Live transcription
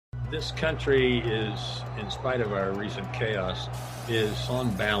This country is, in spite of our recent chaos, is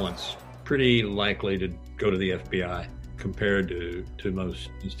on balance pretty likely to go to the FBI compared to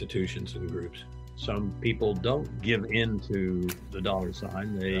most institutions and groups. Some people don't give in to the dollar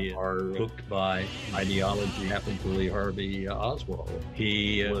sign. They are hooked by ideology. Happened to Lee Harvey Oswald.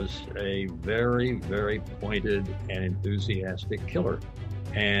 He was a very, very pointed and enthusiastic killer.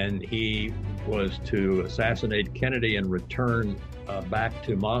 And he was to assassinate Kennedy and return back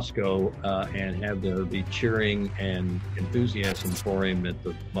to Moscow and have there be cheering and enthusiasm for him at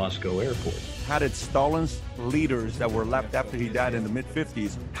the Moscow airport. How did Stalin's leaders that were left after he died in the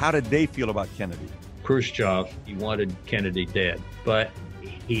mid-50s, how did they feel about Kennedy? Khrushchev, he wanted Kennedy dead, but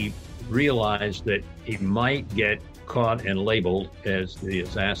he realized that he might get caught and labeled as the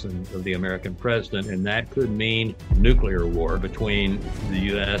assassin of the American president, and that could mean nuclear war between the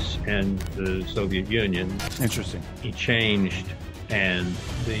U.S. and the Soviet Union. Interesting. He changed, and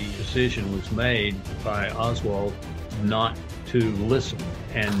the decision was made by Oswald not to listen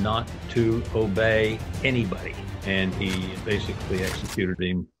and not to obey anybody, and he basically executed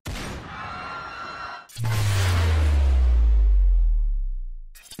him.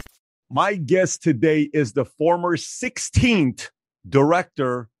 My guest today is the former 16th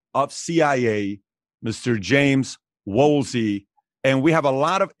director of CIA, Mr. James Woolsey. And we have a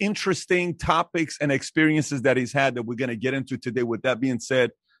lot of interesting topics and experiences that he's had that we're going to get into today. With that being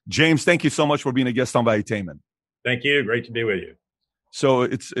said, James, thank you so much for being a guest on Valuetainment. Thank you. Great to be with you. So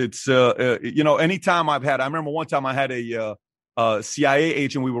it's anytime I remember one time I had a CIA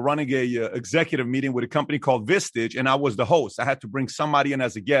agent. We were running a executive meeting with a company called Vistage, and I was the host. I had to bring somebody in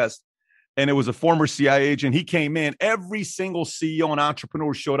as a guest. And it was a former CIA agent. He came in. Every single CEO and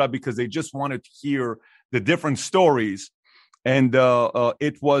entrepreneur showed up because they just wanted to hear the different stories. And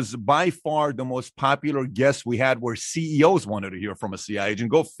it was by far the most popular guest we had where CEOs wanted to hear from a CIA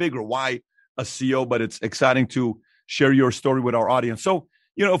agent. Go figure why a CEO, but it's exciting to share your story with our audience. So,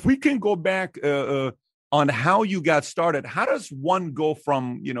 if we can go back on how you got started, how does one go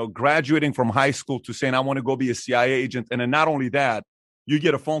from, graduating from high school to saying, I want to go be a CIA agent? And then not only that, you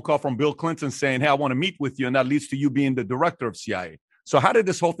get a phone call from Bill Clinton saying, hey, I want to meet with you. And that leads to you being the director of CIA. So how did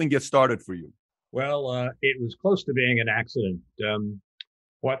this whole thing get started for you? Well, it was close to being an accident.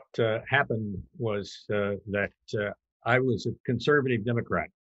 What happened was that I was a conservative Democrat,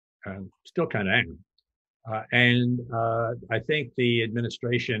 still kind of am. And I think the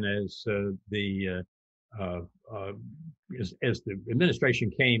administration, as the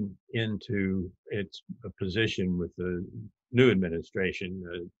administration came into its position with the new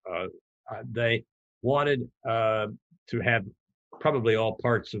administration, they wanted to have probably all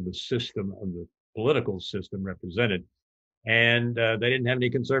parts of the system, of the political system, represented. And they didn't have any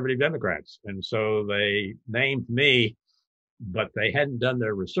conservative Democrats. And so they named me, but they hadn't done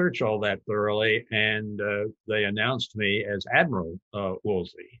their research all that thoroughly. And they announced me as Admiral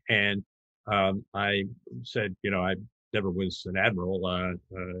Woolsey. And I said, I never was an admiral,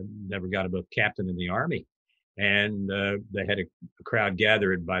 never got above captain in the Army. And they had a crowd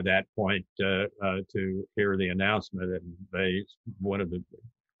gathered by that point to hear the announcement. And one of the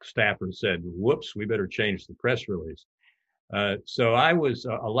staffers said, whoops, we better change the press release. So I was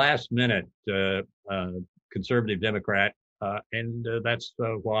a last minute conservative Democrat. And that's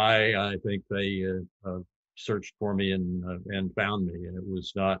why I think they searched for me and found me. And it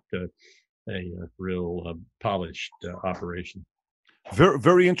was not a real polished operation. Very,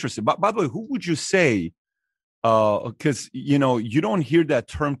 very interesting. By the way, who would you say, because, you don't hear that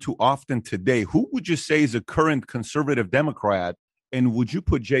term too often today, who would you say is a current conservative Democrat? And would you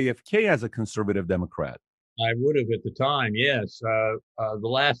put JFK as a conservative Democrat? I would have at the time, yes. The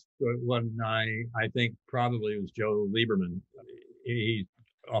last one I think probably was Joe Lieberman. He's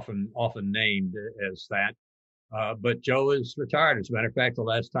often named as that. But Joe is retired. As a matter of fact, the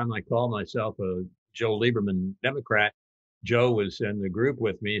last time I called myself a Joe Lieberman Democrat, Joe was in the group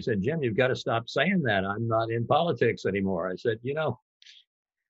with me. He said, Jim, you've got to stop saying that. I'm not in politics anymore. I said,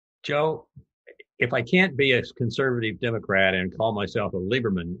 Joe, if I can't be a conservative Democrat and call myself a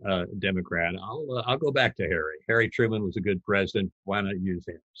Lieberman Democrat, I'll go back to Harry. Harry Truman was a good president. Why not use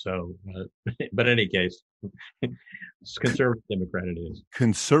him? So, but in any case, it's conservative Democrat it is.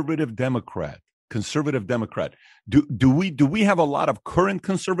 Conservative Democrat. Do we have a lot of current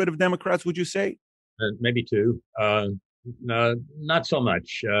conservative Democrats, would you say? Maybe two. No, not so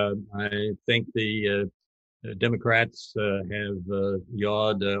much. I think the Democrats have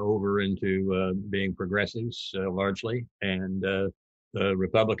yawed over into being progressives largely, and the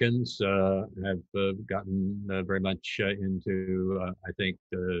Republicans have gotten very much into, I think,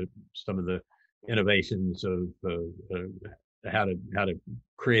 some of the innovations of how to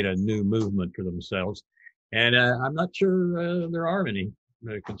create a new movement for themselves. And I'm not sure there are many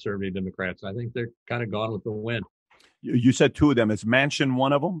conservative Democrats. I think they're kind of gone with the wind. You said two of them. Is Manchin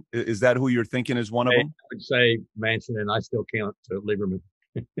one of them? Is that who you're thinking is one of them? I would say Manchin, and I still count Lieberman.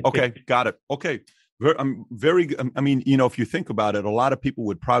 Okay, got it. Okay, I'm very. I mean, if you think about it, a lot of people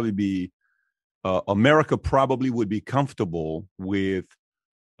would probably be. America probably would be comfortable with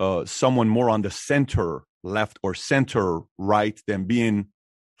someone more on the center left or center right than being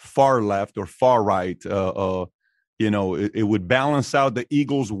far left or far right. It would balance out the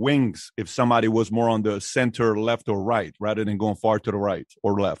Eagles' wings if somebody was more on the center left or right rather than going far to the right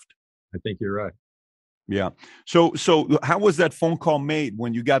or left. I think you're right. Yeah. So how was that phone call made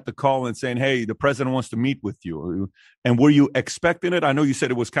when you got the call and saying, hey, the president wants to meet with you? And were you expecting it? I know you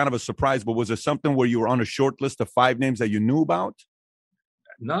said it was kind of a surprise, but was it something where you were on a short list of 5 names that you knew about?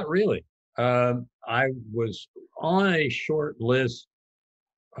 Not really. I was on a short list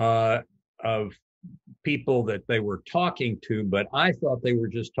of people that they were talking to, but I thought they were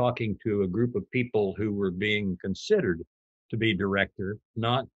just talking to a group of people who were being considered to be director,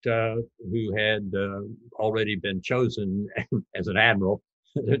 not who had already been chosen as an admiral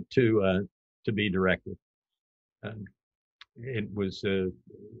to be director.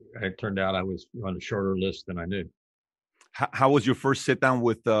 It turned out I was on a shorter list than I knew. How was your first sit down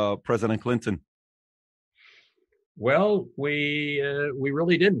with President Clinton? Well, we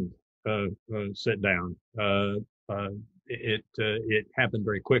really didn't sit down. It happened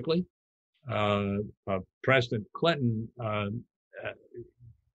very quickly. President Clinton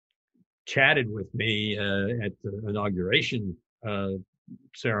chatted with me at the inauguration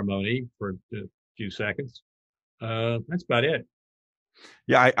ceremony for a few seconds. That's about it.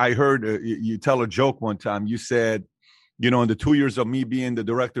 Yeah, I heard you tell a joke one time. You said, in the 2 years of me being the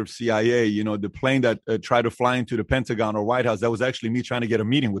director of CIA, the plane that tried to fly into the Pentagon or White House, that was actually me trying to get a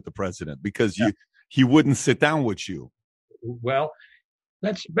meeting with the president because he wouldn't sit down with you. Well,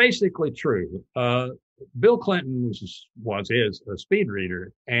 that's basically true. Bill Clinton is a speed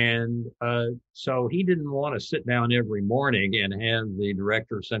reader, and so he didn't want to sit down every morning and have the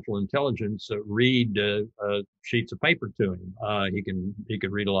director of Central Intelligence read sheets of paper to him. He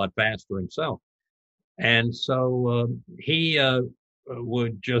could read a lot faster himself, and so he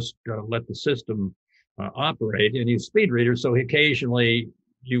would just let the system operate. And he's a speed reader, so occasionally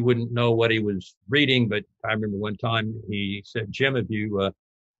you wouldn't know what he was reading. But I remember one time he said, "Jim, have you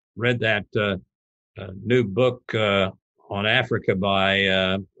read that new book on Africa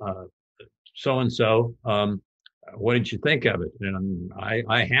by so-and-so? What did you think of it?" And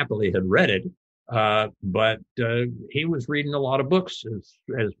I happily had read it, but he was reading a lot of books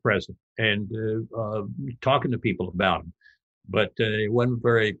as president and talking to people about them. But it wasn't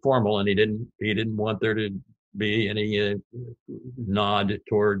very formal, and he didn't want there to be any nod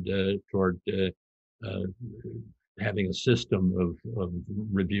toward having a system of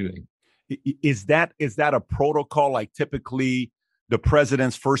reviewing. Is that a protocol? Like typically the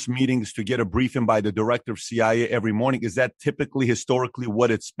president's first meetings to get a briefing by the director of CIA every morning. Is that typically historically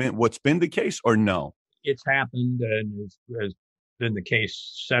what's been the case, or no? It's happened and has been the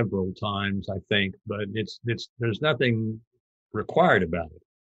case several times, I think, but there's nothing required about it.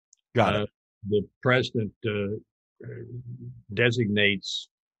 Got it. The president designates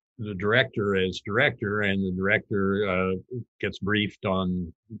the director as director, and the director gets briefed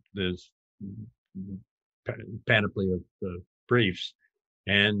on this panoply of briefs,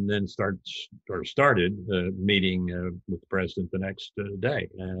 and then started meeting with the president the next day.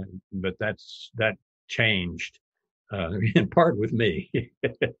 But that changed in part with me.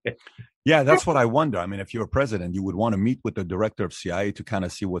 Yeah, that's what I wonder. I mean, if you're a president, you would want to meet with the director of CIA to kind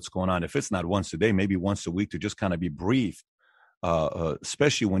of see what's going on. If it's not once a day, maybe once a week, to just kind of be briefed.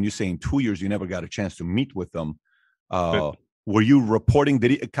 Especially when you say in 2 years you never got a chance to meet with them. Were you reporting?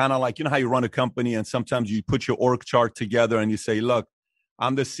 Did it kind of like, how you run a company and sometimes you put your org chart together and you say, look,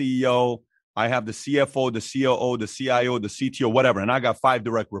 I'm the CEO, I have the CFO, the COO, the CIO, the CTO, whatever, and I got 5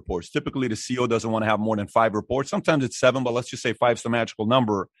 direct reports. Typically the CEO doesn't want to have more than 5 reports. Sometimes it's 7, but let's just say 5 is the magical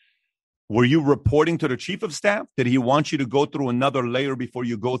number. Were you reporting to the chief of staff? Did he want you to go through another layer before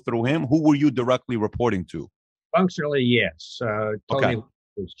you go through him? Who were you directly reporting to? Functionally, yes. Tony Okay.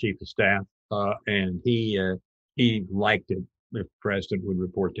 was chief of staff, and he liked it if the president would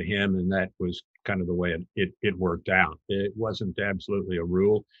report to him, and that was kind of the way it worked out. It wasn't absolutely a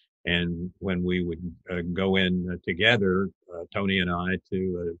rule, and when we would go in together, Tony and I,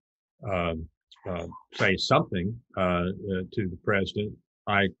 to say something to the president,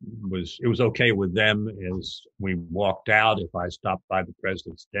 it was okay with them as we walked out. If I stopped by the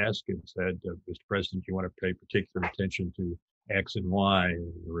president's desk and said, "Mr. President, you want to pay particular attention to X and Y,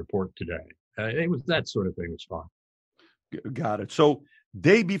 report today. It was that sort of thing was fun. Got it. So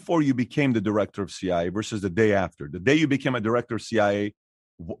day before you became the director of CIA versus the day after, the day you became a director of CIA,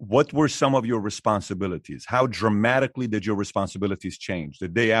 what were some of your responsibilities? How dramatically did your responsibilities change the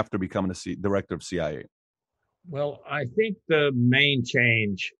day after becoming a director of CIA? Well, I think the main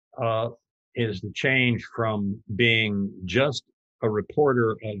change is the change from being just a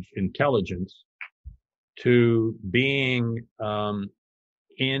reporter of intelligence to being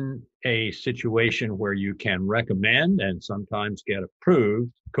in a situation where you can recommend and sometimes get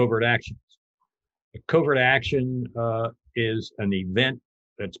approved covert actions. A covert action is an event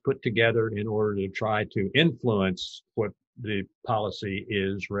that's put together in order to try to influence what the policy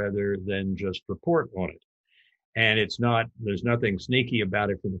is rather than just report on it. And there's nothing sneaky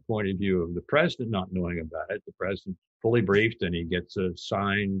about it from the point of view of the president not knowing about it. The president's fully briefed and he gets a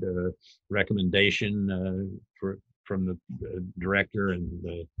signed recommendation from the director, and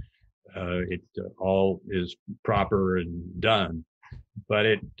it all is proper and done. But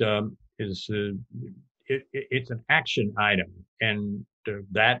it's an action item, and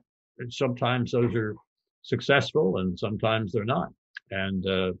that sometimes those are successful and sometimes they're not. And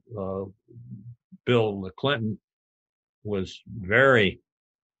Bill Clinton was very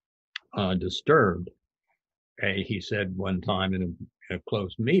disturbed. He said one time in a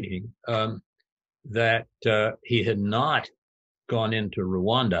close meeting that he had not gone into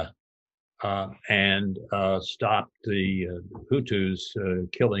Rwanda and stopped the Hutus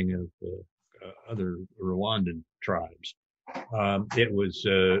killing of other Rwandan tribes. It was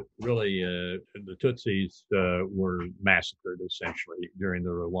really the Tutsis were massacred essentially during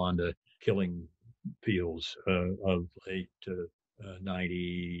the Rwanda killing fields of late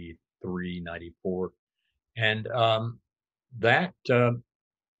 93, 94. And that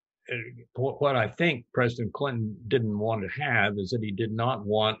what I think President Clinton didn't want to have is that he did not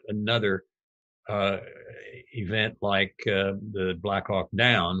want another event like the Black Hawk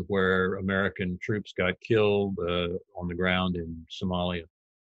Down, where American troops got killed on the ground in Somalia.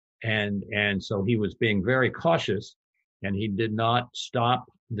 And so he was being very cautious, and he did not stop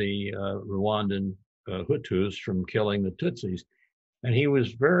the Rwandan Hutus from killing the Tutsis. And he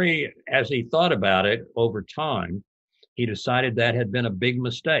was as he thought about it over time, he decided that had been a big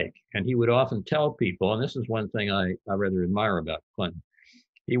mistake. And he would often tell people, and this is one thing I rather admire about Clinton,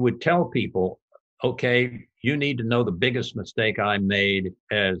 he would tell people, okay, you need to know the biggest mistake I made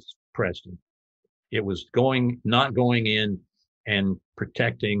as president. It was not going in and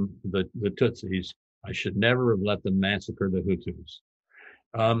protecting the Tutsis. I should never have let them massacre the Hutus.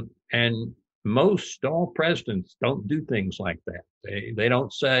 And all presidents don't do things like that. They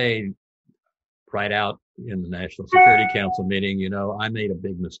don't say right out in the National Security Council meeting, I made a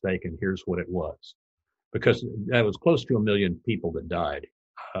big mistake and here's what it was. Because that was close to 1 million people that died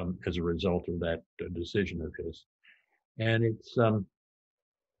as a result of that decision of his. And it's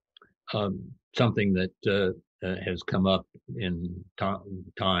something that has come up in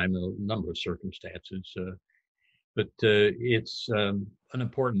time, a number of circumstances. But it's an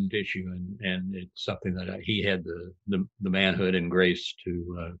important issue, and it's something that he had the manhood and grace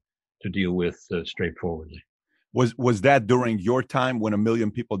to deal with straightforwardly. Was that during your time when 1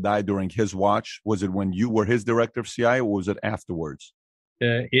 million people died during his watch? Was it when you were his director of CIA, or was it afterwards?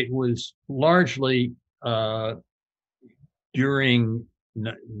 It was largely during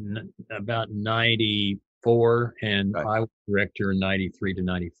about 94, and right. I was director in 93 to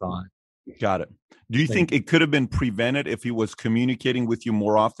 95. Got it. Do you think it could have been prevented if he was communicating with you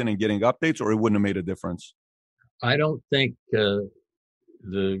more often and getting updates, or it wouldn't have made a difference? I don't think the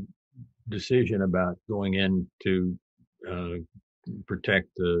decision about going in to protect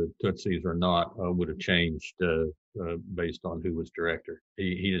the Tutsis or not would have changed based on who was director.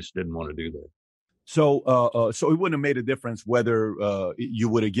 He just didn't want to do that. So it wouldn't have made a difference whether you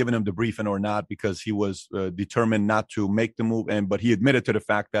would have given him the briefing or not, because he was determined not to make the move. But he admitted to the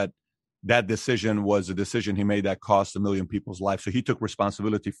fact that decision was a decision he made that cost 1 million people's lives. So he took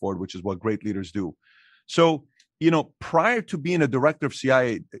responsibility for it, which is what great leaders do. So, prior to being a director of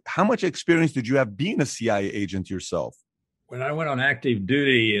CIA, how much experience did you have being a CIA agent yourself? When I went on active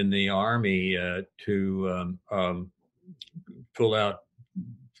duty in the Army to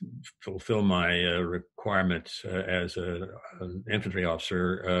fulfill my requirements as an infantry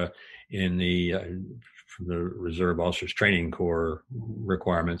officer in the Reserve Officers Training Corps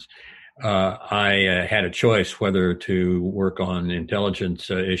requirements, I had a choice whether to work on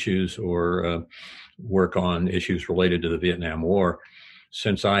intelligence issues or work on issues related to the Vietnam War.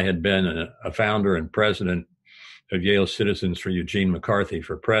 Since I had been a founder and president of Yale Citizens for Eugene McCarthy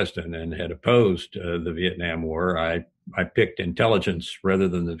for president and had opposed the Vietnam War, I I picked intelligence rather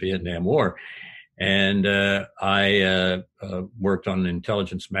than the Vietnam War. And I worked on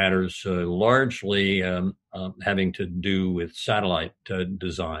intelligence matters, largely having to do with satellite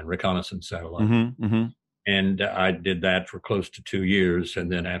design, reconnaissance satellite. Mm-hmm, mm-hmm. And I did that for close to 2 years.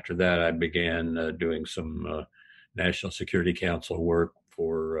 And then after that, I began doing some National Security Council work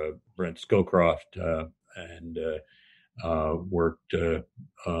for Brent Scowcroft and worked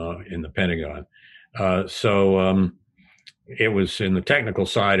in the Pentagon. So it was in the technical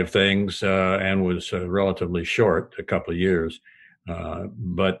side of things and was relatively short, a couple of years.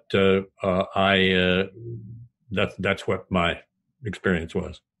 But that's what my experience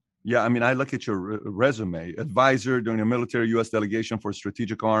was. Yeah, I mean, I look at your resume: advisor during the military U.S. delegation for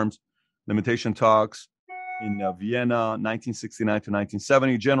strategic arms limitation talks in Vienna, 1969 to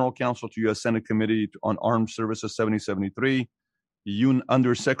 1970. General counsel to U.S. Senate Committee on Armed Services, 70-73.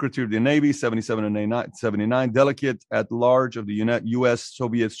 Undersecretary of the Navy, 77 and 79. Delegate at large of the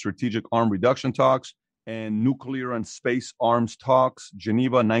U.S.-Soviet strategic arm reduction talks and nuclear and space arms talks,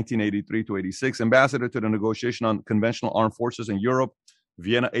 Geneva, 1983 to 86. Ambassador to the negotiation on conventional armed forces in Europe,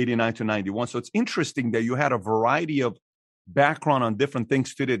 Vienna, 89 to 91. So it's interesting that you had a variety of background on different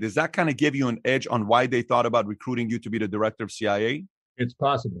things fitted. Does that kind of give you an edge on why they thought about recruiting you to be the director of CIA? It's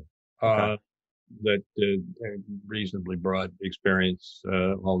possible. Okay. That reasonably broad experience,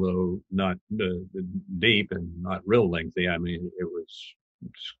 although not deep and not real lengthy. I mean, it was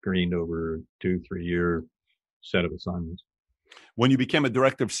screened over a 2-3 year set of assignments. When you became a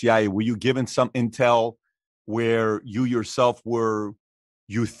director of CIA, were you given some intel where you yourself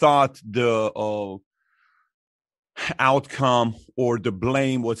you thought the outcome or the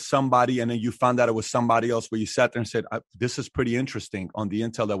blame was somebody, and then you found out it was somebody else, where you sat there and said, this is pretty interesting on the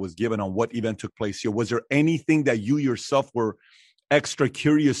intel that was given on what event took place here? Was there anything that you yourself were extra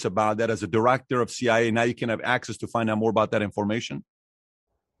curious about that as a director of CIA, now you can have access to find out more about that information?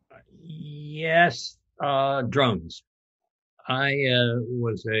 Yes, drones. I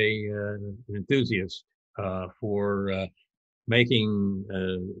was an enthusiast for making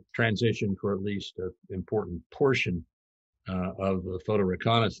transition for at least an important portion of the photo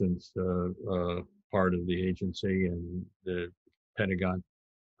reconnaissance part of the agency and the Pentagon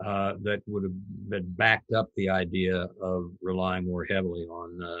that would have been backed up the idea of relying more heavily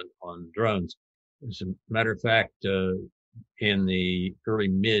on drones. As a matter of fact, in the early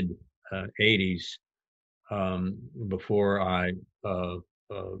mid 80s, before I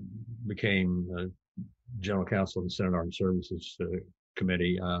became General Counsel of the Senate Armed Services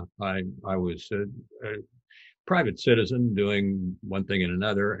Committee, I was a private citizen doing one thing and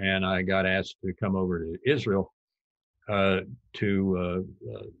another, and I got asked to come over to Israel to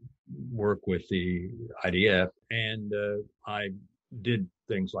work with the IDF, and I did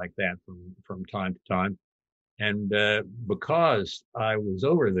things like that from time to time. And because I was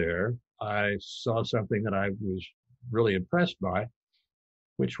over there, I saw something that I was really impressed by,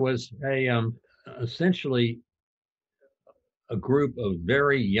 which was essentially a group of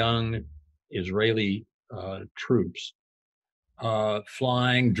very young Israeli troops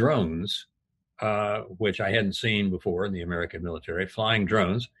flying drones, which I hadn't seen before in the American military, flying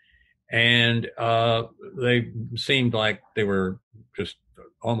drones. And they seemed like they were just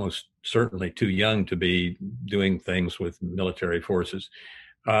almost certainly too young to be doing things with military forces.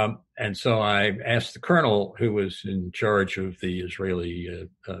 And so I asked the colonel who was in charge of the Israeli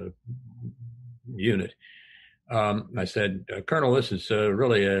unit. I said, Colonel, this is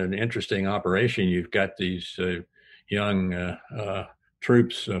really an interesting operation. You've got these young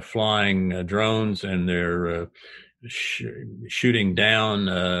troops flying drones, and they're shooting down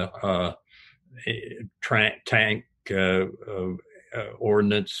tank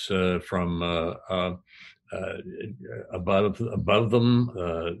ordnance from above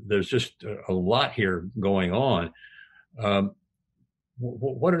them. There's just a lot here going on.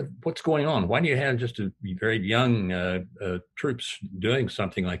 What's going on? Why do you have just a very young troops doing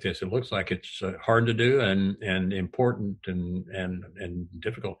something like this? It looks like it's hard to do and important and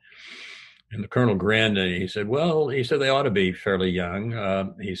difficult. And the colonel grinned and he said, "Well, he said they ought to be fairly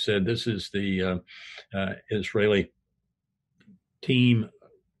young." He said, "This is the Israeli team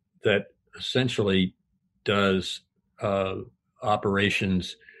that essentially does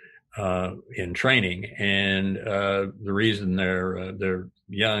operations in training, and the reason they're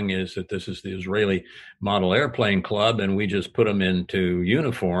young is that this is the Israeli Model Airplane Club, and we just put them into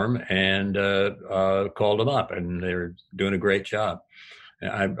uniform and called them up, and they're doing a great job."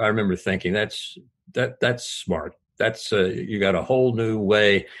 I remember thinking that's smart. That's you got a whole new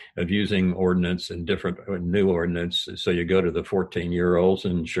way of using ordnance and different new ordnance. So you go to the 14-year-olds,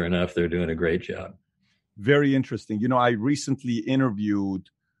 and sure enough, they're doing a great job. Very interesting. I recently interviewed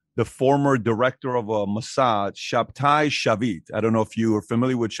the former director of Mossad, Shabtai Shavit. I don't know if you are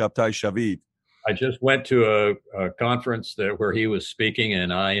familiar with Shabtai Shavit. I just went to a conference where he was speaking,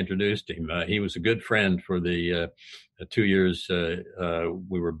 and I introduced him. He was a good friend for the 2 years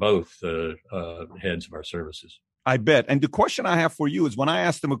we were both heads of our services. I bet. And the question I have for you is when I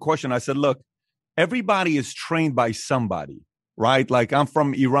asked him a question, I said, look, everybody is trained by somebody, right? Like I'm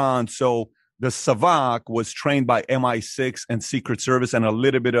from Iran. So the Savak was trained by MI6 and Secret Service and a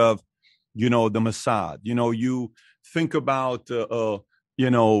little bit of, the Mossad. You think about,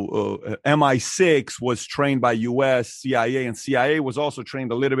 MI6 was trained by US, CIA, and CIA was also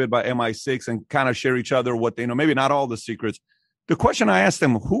trained a little bit by MI6 and kind of share each other what they know, maybe not all the secrets. The question I asked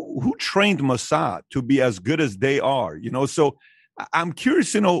them, who trained Mossad to be as good as they are? So I'm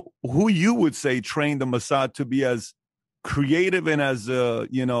curious to know who you would say trained the Mossad to be as creative and as,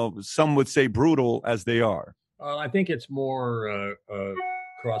 some would say brutal as they are. I think it's more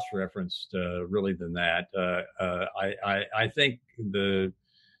cross-referenced really than that. I think the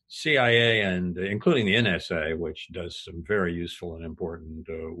CIA and including the NSA, which does some very useful and important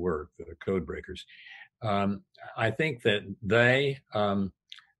work, the code breakers, I think that they and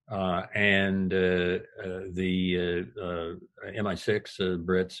the MI6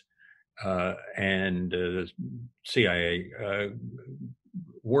 Brits and the CIA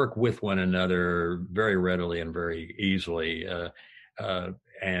work with one another very readily and very easily.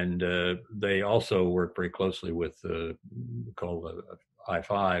 And they also work very closely with called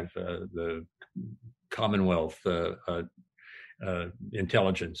I-5, the Commonwealth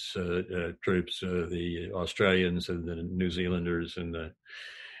intelligence troops, the Australians and the New Zealanders and the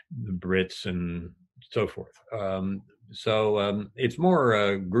Brits and so forth. So it's more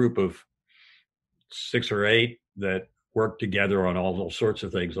a group of 6 or 8 that work together on all sorts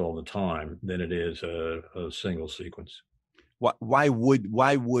of things all the time than it is a single sequence. Why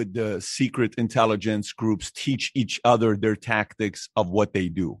would the secret intelligence groups teach each other their tactics of what they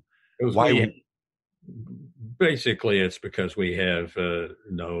do? Basically, it's because we have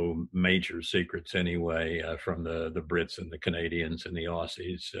no major secrets anyway from the Brits and the Canadians and the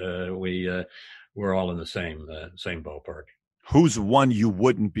Aussies. We're all in the same ballpark. Who's one you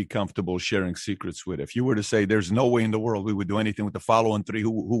wouldn't be comfortable sharing secrets with? If you were to say there's no way in the world we would do anything with the following 3,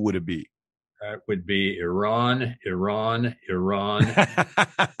 who would it be? That would be Iran.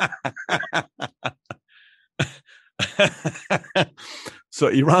 So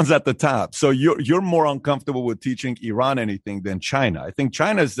Iran's at the top. So you're more uncomfortable with teaching Iran anything than China. I think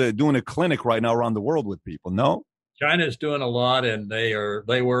China's doing a clinic right now around the world with people. No, China's doing a lot, and they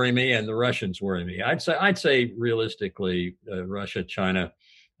worry me, and the Russians worry me. I'd say realistically, Russia, China,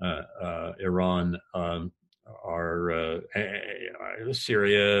 Iran, are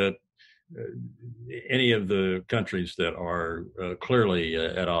Syria. Any of the countries that are clearly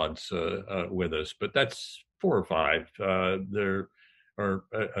at odds with us, but that's 4 or 5. There are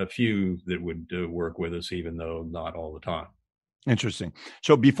a few that would work with us, even though not all the time. Interesting.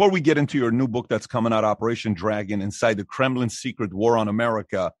 So before we get into your new book that's coming out, Operation Dragon, Inside the Kremlin's Secret War on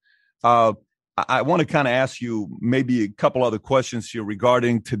America, I want to kind of ask you maybe a couple other questions here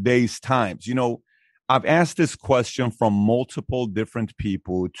regarding today's times. I've asked this question from multiple different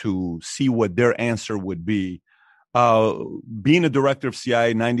people to see what their answer would be. Being a director of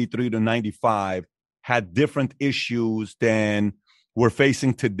CIA 93 to 95 had different issues than we're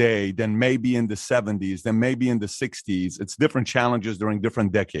facing today, than maybe in the 70s, than maybe in the 60s. It's different challenges during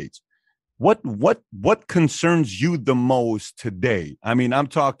different decades. What concerns you the most today? I mean, I'm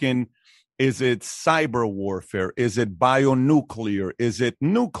talking, is it cyber warfare? Is it bionuclear? Is it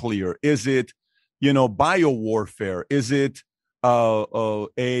nuclear? Is it biowarfare? Is it oil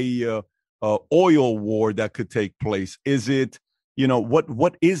war that could take place? Is it,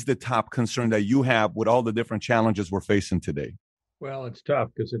 what is the top concern that you have with all the different challenges we're facing today? Well, it's tough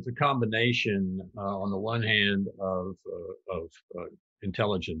because it's a combination, on the one hand, of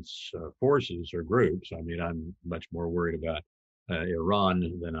intelligence forces or groups. I mean, I'm much more worried about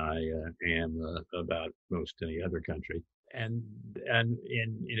Iran than I am about most any other country. But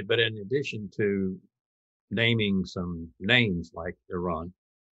in addition to naming some names like Iran,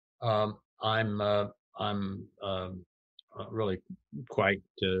 I'm really quite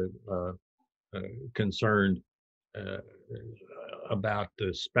concerned about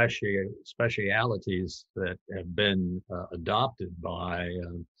the specialities that have been adopted by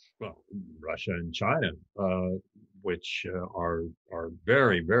Russia and China, which are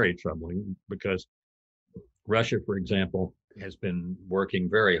very, very troubling, because Russia, for example, has been working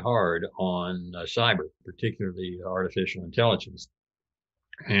very hard on cyber, particularly artificial intelligence.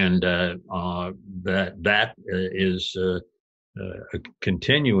 and that is a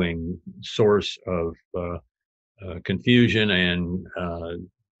continuing source of confusion and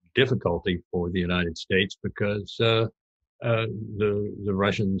difficulty for the United States because the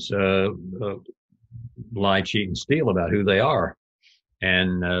Russians lie, cheat, and steal about who they are,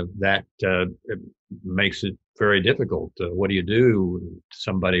 and that makes it very difficult. What do you do to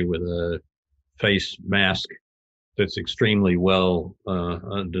somebody with a face mask that's extremely well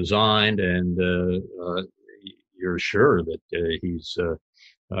designed, and you're sure that he's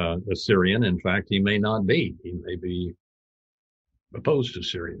a Syrian? In fact, he may not be. He may be opposed to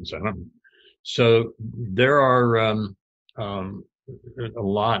Syrians. I don't know. So there are a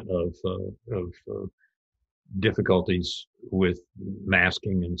lot of difficulties with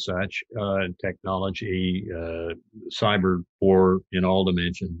masking and such. Technology, cyber war in all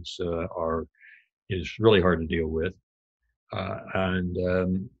dimensions is really hard to deal with.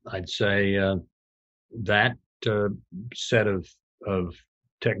 And I'd say that set of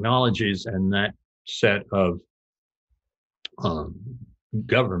technologies and that set of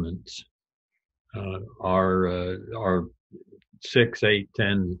governments are 6, 8,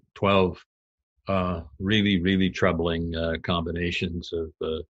 10, 12 really, really troubling combinations of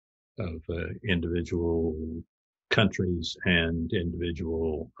individual countries and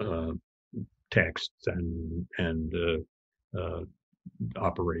individual texts and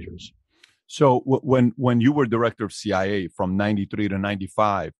operators. So when you were director of CIA from 93 to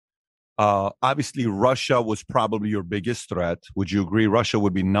 95, obviously Russia was probably your biggest threat. Would you agree Russia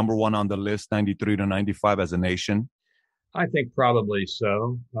would be number one on the list, 93 to 95 as a nation? I think probably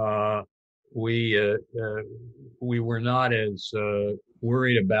so. We were not as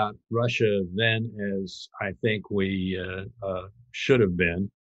worried about Russia then as I think we should have been,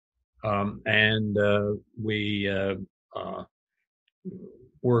 and we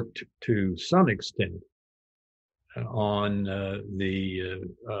worked to some extent on the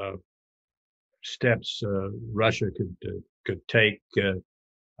steps Russia could take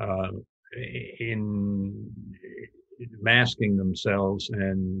in masking themselves,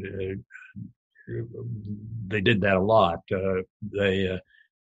 and they did that a lot. The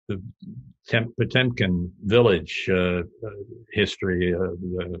Potemkin village history,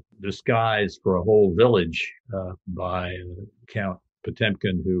 the disguise for a whole village by Count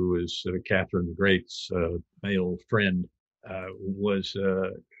Potemkin, who was Catherine the Great's male friend, was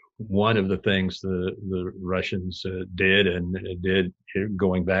one of the things the Russians did, and did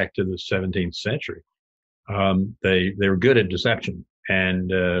going back to the 17th century. They were good at deception,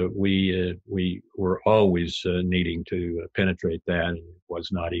 and we were always needing to penetrate that, and it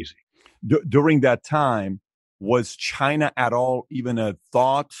was not easy. During that time, was China at all even a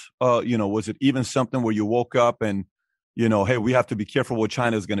thought? Was it even something where you woke up and, hey, we have to be careful what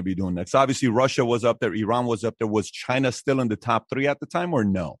China is going to be doing next? Obviously, Russia was up there. Iran was up there. Was China still in the top three at the time or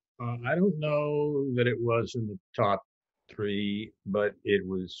no? I don't know that it was in the top three, but it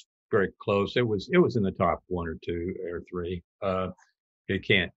was very close. It was in the top one or two or three. You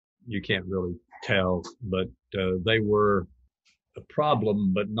can't really tell, but they were a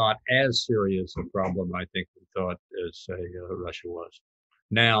problem, but not as serious a problem I think we thought as say Russia was.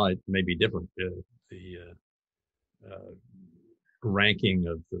 Now it may be different. The ranking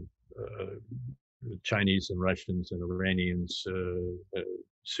of the Chinese and Russians and Iranians,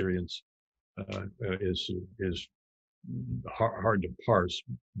 Syrians is hard to parse,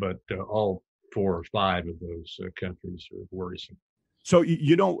 but all 4 or 5 of those countries are worrisome. So,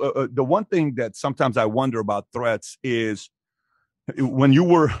 the one thing that sometimes I wonder about threats is when you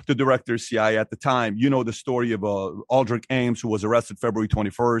were the director of CIA at the time, the story of Aldrich Ames, who was arrested February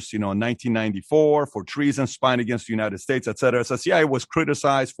 21st, in 1994 for treason, spying against the United States, et cetera. So CIA was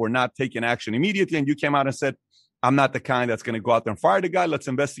criticized for not taking action immediately. And you came out and said, I'm not the kind that's going to go out there and fire the guy. Let's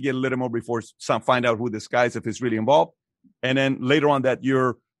investigate a little more before find out who this guy is, if he's really involved. And then later on that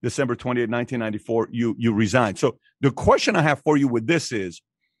year, December 28, 1994, you resigned. So the question I have for you with this is,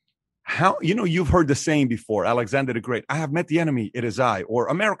 how, you've heard the saying before, Alexander the Great, I have met the enemy, it is I, or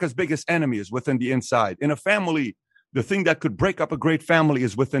America's biggest enemy is within the inside. In a family, the thing that could break up a great family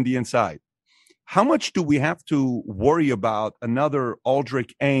is within the inside. How much do we have to worry about another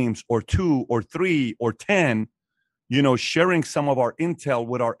Aldrich Ames or 2 or 3 or 10, sharing some of our intel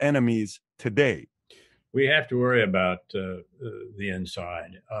with our enemies today? We have to worry about the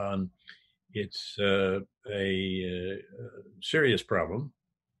inside. It's a serious problem.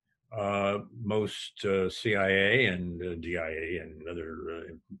 Most CIA and DIA and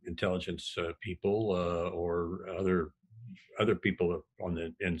other intelligence people or other people on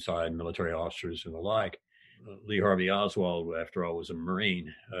the inside, military officers and the like, Lee Harvey Oswald, after all, was a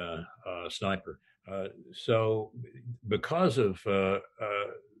Marine sniper. So, because of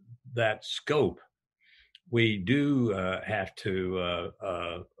that scope, we do have to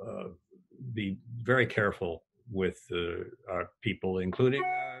be very careful with our people, including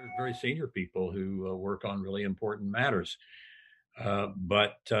very senior people who work on really important matters.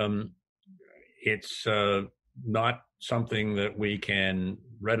 But it's not something that we can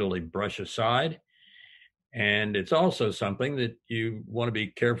readily brush aside. And it's also something that you want to be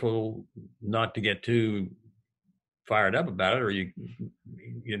careful not to get too fired up about it, or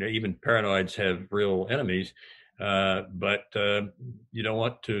even paranoids have real enemies. But you don't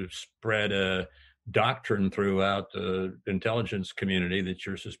want to spread a doctrine throughout the intelligence community that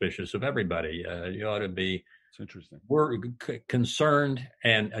you're suspicious of everybody. You ought to be we're concerned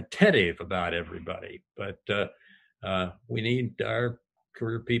and attentive about everybody, but we need our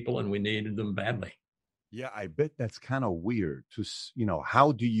career people, and we need them badly. Yeah, I bet that's kind of weird to,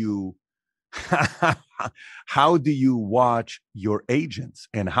 how do you how do you watch your agents,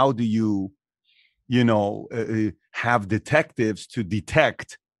 and how do you have detectives to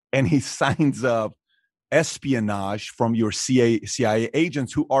detect any signs of espionage from your CIA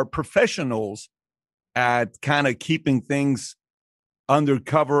agents who are professionals at kind of keeping things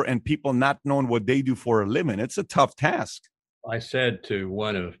undercover and people not knowing what they do for a living? It's a tough task. I said to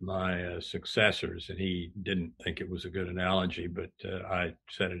one of my successors, and he didn't think it was a good analogy, but I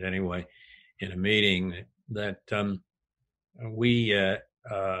said it anyway in a meeting, that we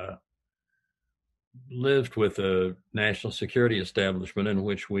lived with a national security establishment in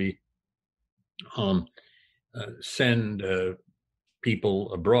which we send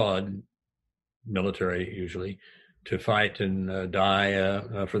people abroad, military usually, to fight and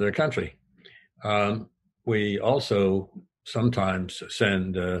die for their country. We also sometimes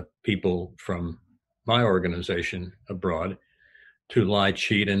send people from my organization abroad to lie,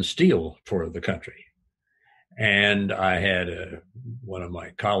 cheat, and steal for the country. And I had one of my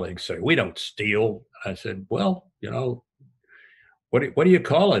colleagues say, "We don't steal." I said, "Well, what do you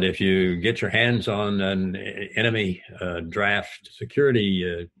call it if you get your hands on an enemy draft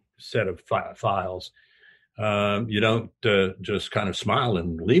security set of files? You don't just kind of smile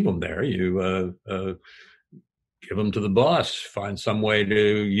and leave them there. You give them to the boss, find some way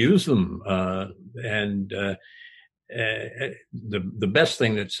to use them." The best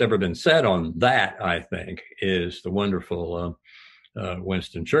thing that's ever been said on that, I think, is the wonderful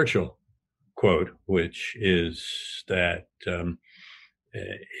Winston Churchill quote, which is that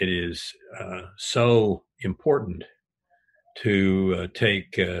it is so important to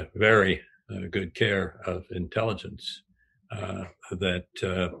take very good care of intelligence that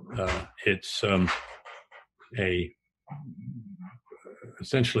it's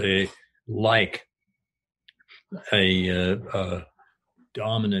essentially like a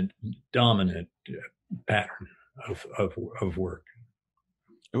dominant pattern of work.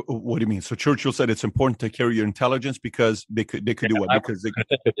 What do you mean? So Churchill said it's important to carry your intelligence because they could do what? Because I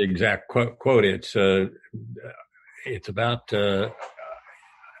think the exact quote. It's about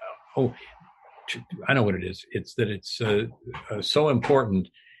I know what it is. It's that it's so important.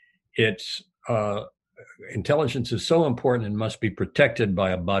 It's intelligence is so important and must be protected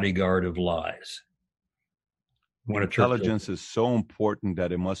by a bodyguard of lies. Intelligence is so important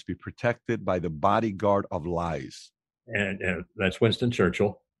that it must be protected by the bodyguard of lies. And that's Winston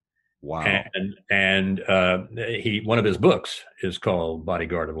Churchill. Wow. And he, one of his books is called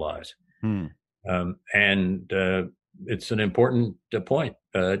Bodyguard of Lies. And it's an important point.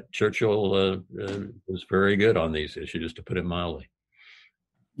 Churchill was very good on these issues, to put it mildly.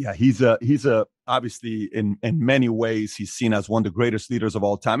 Yeah, he's a obviously in many ways he's seen as one of the greatest leaders of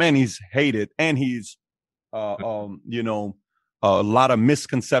all time, and he's hated, and he's a lot of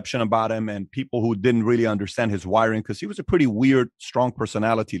misconception about him and people who didn't really understand his wiring, because he was a pretty weird, strong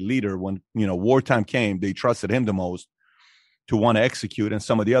personality leader. When wartime came, they trusted him the most to want to execute, and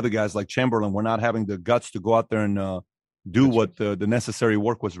some of the other guys like Chamberlain were not having the guts to go out there and do what the necessary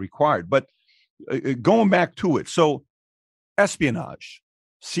work was required. But going back to it, so espionage,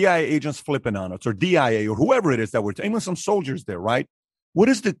 CIA agents flipping on us, or DIA, or whoever it is that we're even some soldiers there, right? What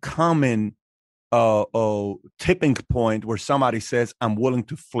is the common tipping point where somebody says, "I'm willing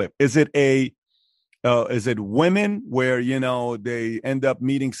to flip"? Is it women where they end up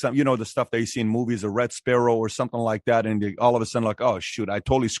meeting some, the stuff that you see in movies, a Red Sparrow or something like that, and they all of a sudden like, "Oh shoot, I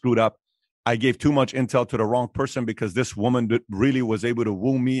totally screwed up. I gave too much intel to the wrong person because this woman really was able to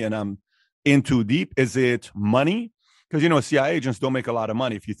woo me, and I'm in too deep"? Is it money? Because CIA agents don't make a lot of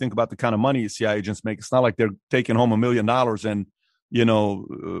money. If you think about the kind of money CIA agents make, it's not like they're taking home $1 million and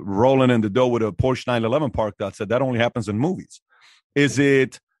rolling in the dough with a Porsche 911 parked outside. That only happens in movies. Is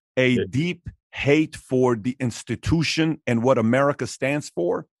it a deep hate for the institution and what America stands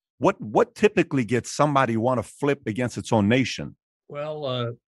for? What typically gets somebody want to flip against its own nation?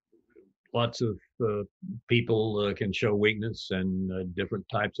 Well, lots of people can show weakness, and different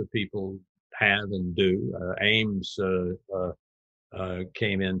types of people have and do. Ames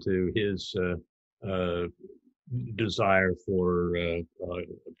came into his desire for a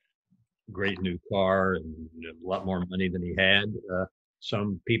great new car and a lot more money than he had.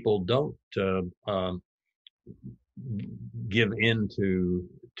 Some people don't give in to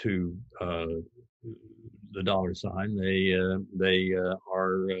the dollar sign. They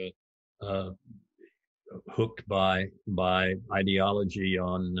are hooked by ideology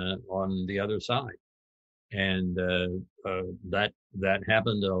on the other side, and that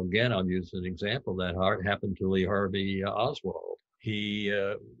happened. Again, I'll use an example that happened to Lee Harvey Oswald. He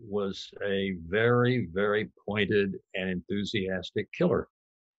was a very, very pointed and enthusiastic killer,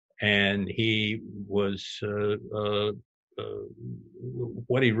 and he was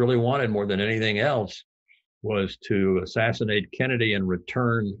what he really wanted more than anything else was to assassinate Kennedy and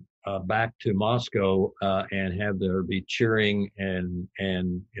return back to Moscow and have there be cheering and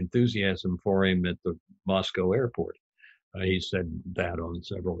enthusiasm for him at the Moscow airport. He said that on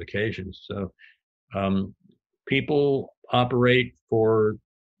several occasions. So people operate for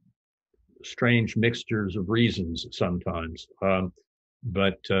strange mixtures of reasons sometimes,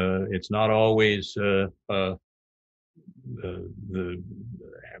 but it's not always the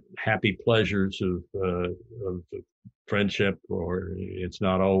happy pleasures of the friendship, or it's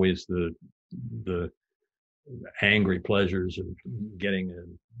not always the angry pleasures of getting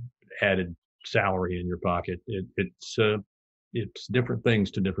an added salary in your pocket. It's different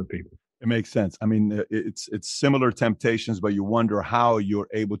things to different people. It makes sense. I mean, it's similar temptations, but you wonder how you're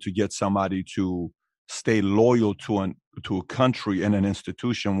able to get somebody to stay loyal to a country and an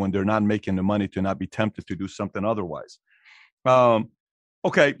institution when they're not making the money to not be tempted to do something otherwise.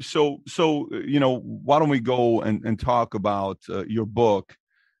 Okay, so why don't we go and talk about your book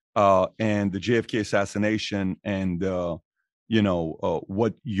and the JFK assassination, and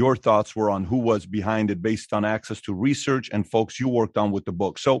what your thoughts were on who was behind it based on access to research and folks you worked on with the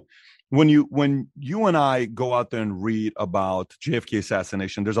book. So when you and I go out there and read about JFK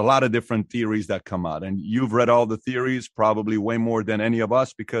assassination, there's a lot of different theories that come out, and you've read all the theories, probably way more than any of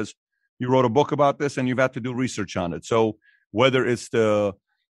us, because you wrote a book about this and you've had to do research on it. So whether it's the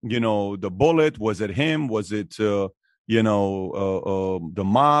bullet, was it him? Was it the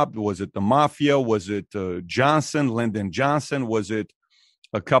mob? Was it the mafia? Was it Lyndon Johnson? Was it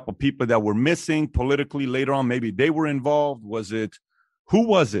a couple people that were missing politically later on? Maybe they were involved. Who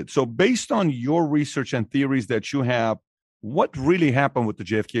was it? So based on your research and theories that you have, what really happened with the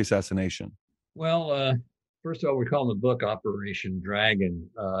JFK assassination? Well, first of all, we call the book Operation Dragon,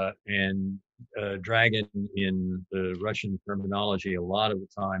 and dragon in the Russian terminology a lot of the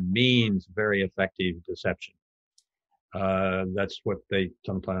time means very effective deception. That's what they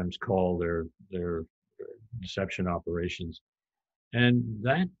sometimes call their deception operations, and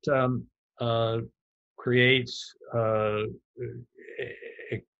that creates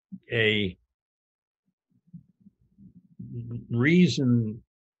a reason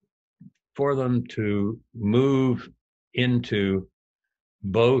for them to move into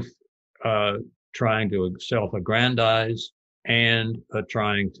both trying to self-aggrandize and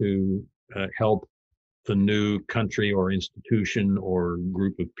trying to help the new country or institution or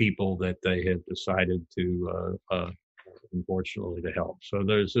group of people that they have decided to, unfortunately, to help. So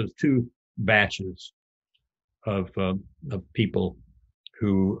there's those two batches of people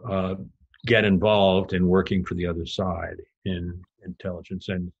who get involved in working for the other side in intelligence,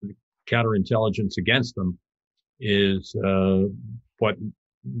 and counterintelligence against them is what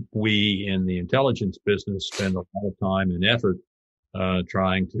we in the intelligence business spend a lot of time and effort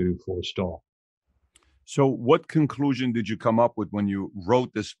trying to forestall. So what conclusion did you come up with when you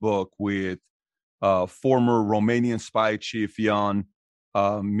wrote this book with former Romanian spy chief Ion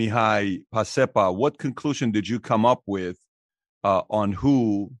Mihai Pacepa? What conclusion did you come up with on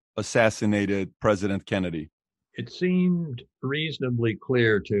who assassinated President Kennedy? It seemed reasonably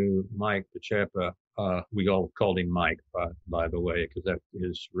clear to Mike Pacepa. We all called him Mike, by the way, because that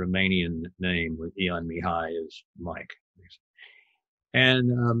his Romanian name with Ion Mihai is Mike.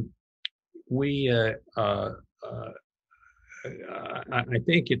 And I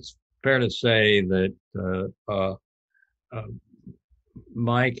think it's fair to say that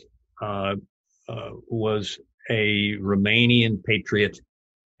Mike was a Romanian patriot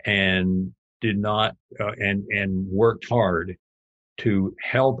and did not and worked hard to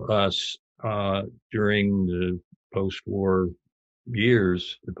help us during the post-war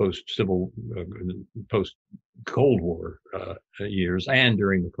years, the post-Cold War years, and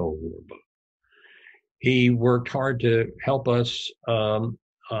during the Cold War. Both. He worked hard to help us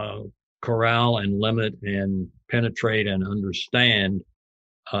corral and limit and penetrate and understand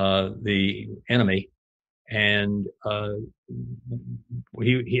the enemy, and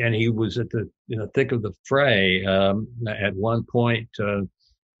he was at the thick of the fray. At one point,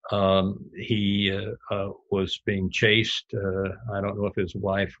 he was being chased. I don't know if his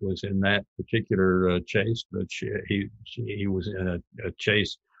wife was in that particular chase, but he was in a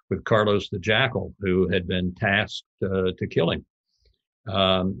chase with Carlos the Jackal, who had been tasked to kill him.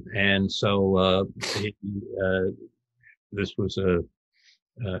 And so this was a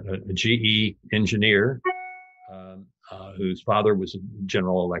GE engineer whose father was a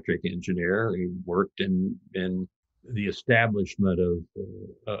General Electric engineer. He worked in the establishment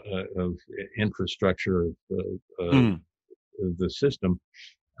of infrastructure of the system,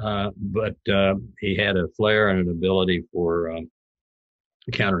 but he had a flair and an ability for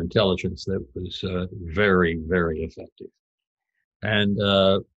counterintelligence that was very, very effective. And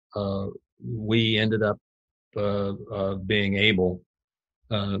we ended up being able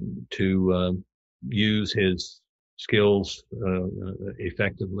to use his skills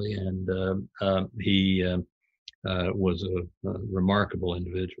effectively, and he was a remarkable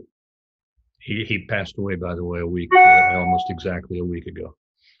individual. He passed away, by the way, almost exactly a week ago.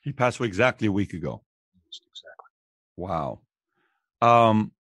 He passed away exactly a week ago. Exactly. Wow.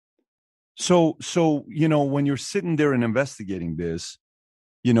 So when you're sitting there and investigating this,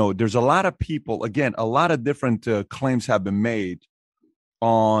 there's a lot of people. Again, a lot of different claims have been made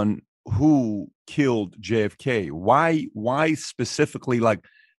on who killed JFK. Why specifically? Like,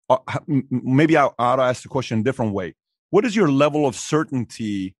 maybe I'll ask the question a different way. What is your level of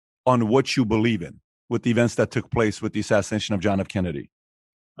certainty on what you believe in with the events that took place with the assassination of John F. Kennedy?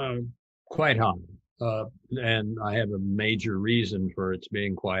 Quite high. And I have a major reason for its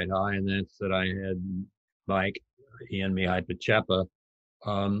being quite high, and that's that I had Mike Ian Mihai Pacepa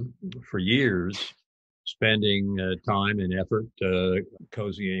for years, spending time and effort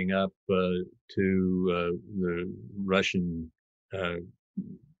cozying up to the Russian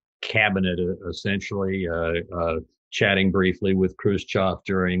cabinet, essentially, chatting briefly with Khrushchev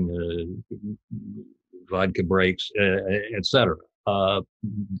during vodka breaks, etc.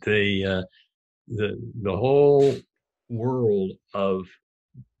 The whole world of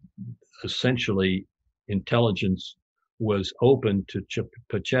essentially intelligence was open to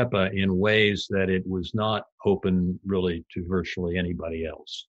Pacepa in ways that it was not open really to virtually anybody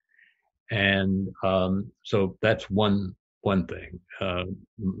else. And so that's one thing.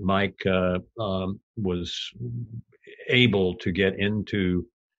 Mike was able to get into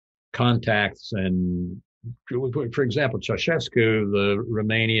contacts, and for example, Ceausescu, the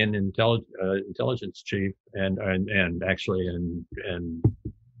Romanian intelligence chief, and actually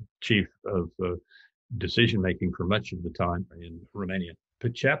chief of decision making for much of the time in Romania.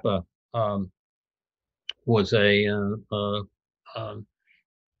 Pacepa was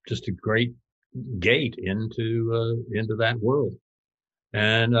just a great gate into that world,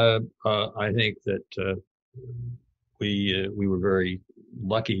 and I think that we were very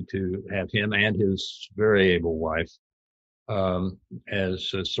lucky to have him and his very able wife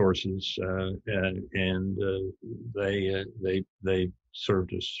as sources, and they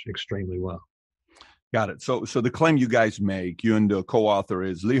served us extremely well. Got it. So the claim you guys make, you and the co-author,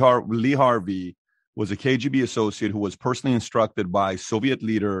 is Lee Harvey was a KGB associate who was personally instructed by Soviet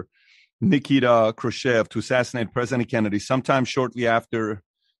leader Nikita Khrushchev to assassinate President Kennedy sometime shortly after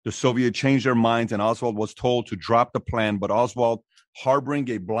the Soviets changed their minds and Oswald was told to drop the plan, but Oswald, harboring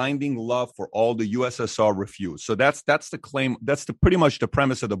a blinding love for all the USSR, refused. So that's the claim. That's pretty much the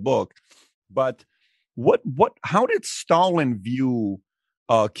premise of the book. But how did Stalin view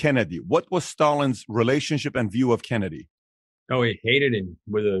Kennedy? What was Stalin's relationship and view of Kennedy? Oh, he hated him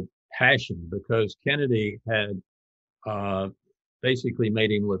with a passion because Kennedy had basically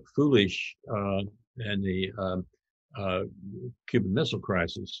made him look foolish in the Cuban Missile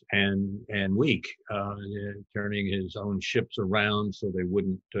Crisis and weak, turning his own ships around so they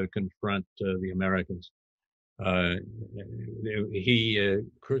wouldn't confront the Americans.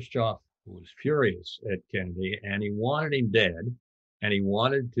 Khrushchev was furious at Kennedy, and he wanted him dead, and he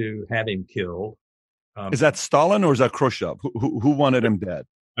wanted to have him killed. Is that Stalin or is that Khrushchev? Who wanted him dead?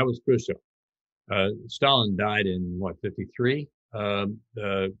 That was Khrushchev. Stalin died in 1953.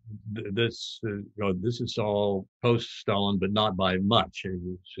 This is all post-Stalin, but not by much. It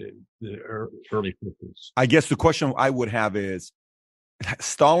was the early 50s. I guess the question I would have is,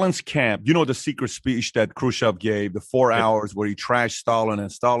 Stalin's camp, the secret speech that Khrushchev gave, the 4 hours where he trashed Stalin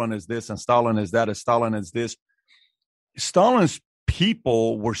and Stalin is this and Stalin is that and Stalin is this. Stalin's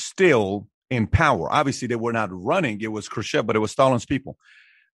people were still in power. Obviously, they were not running. It was Khrushchev, but it was Stalin's people.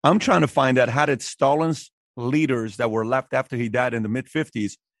 I'm trying to find out, how did Stalin's leaders that were left after he died in the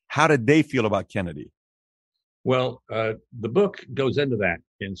mid-50s, how did they feel about Kennedy? Well, the book goes into that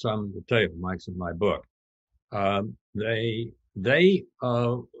in some detail, Mike's in my book. They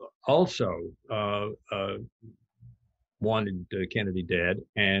also wanted Kennedy dead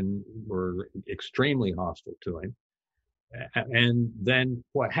and were extremely hostile to him. And then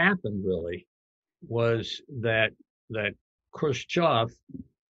what happened really was that Khrushchev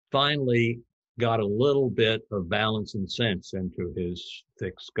finally got a little bit of balance and sense into his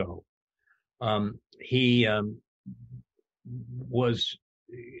thick skull. He was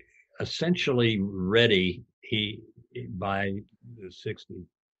essentially ready. By the 60s,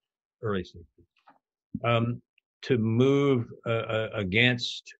 early 60s, to move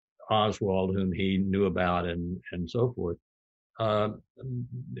against Oswald, whom he knew about, and so forth,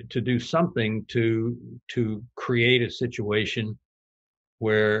 to do something to create a situation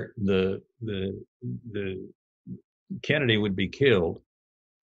where the Kennedy would be killed,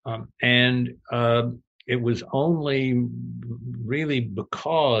 and it was only really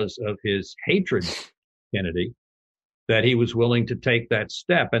because of his hatred of Kennedy that he was willing to take that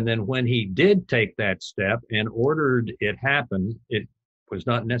step. And then when he did take that step and ordered it happen, it was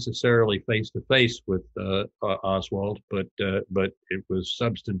not necessarily face to face with Oswald, but it was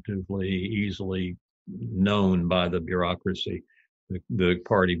substantively easily known by the bureaucracy, the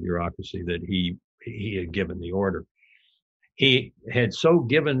party bureaucracy, that he had given the order. He had so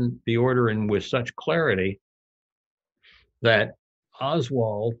given the order and with such clarity that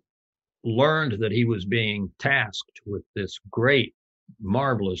Oswald learned that he was being tasked with this great,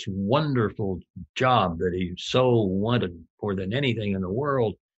 marvelous, wonderful job that he so wanted more than anything in the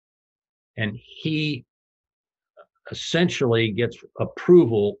world. And he essentially gets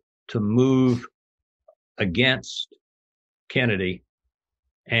approval to move against Kennedy.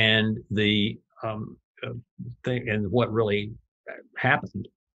 And the thing, and what really happened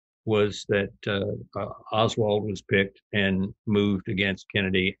was that Oswald was picked and moved against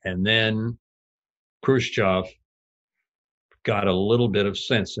Kennedy, and then Khrushchev got a little bit of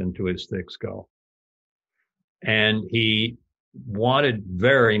sense into his thick skull. And he wanted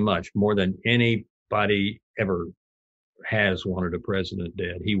very much, more than anybody ever has wanted a president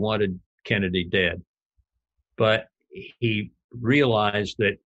dead, he wanted Kennedy dead. But he realized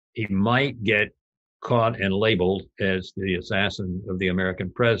that he might get caught and labeled as the assassin of the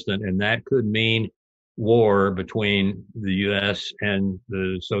American president, and that could mean war between the U.S. and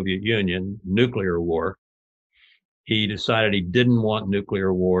the Soviet Union, nuclear war. He decided he didn't want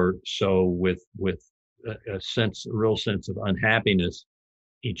nuclear war, so with a real sense of unhappiness,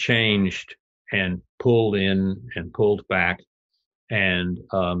 he changed and pulled in and pulled back, and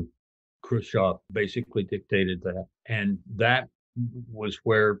Khrushchev basically dictated that, and that was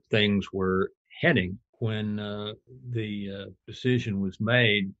where things were heading when the decision was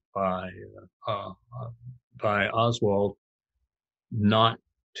made by Oswald not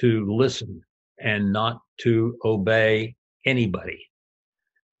to listen and not to obey anybody.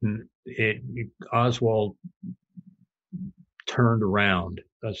 Oswald turned around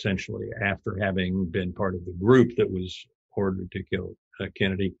essentially after having been part of the group that was ordered to kill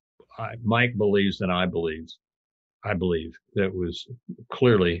Kennedy. Mike believes, and I believe that was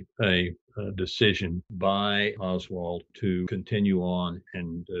clearly a decision by Oswald to continue on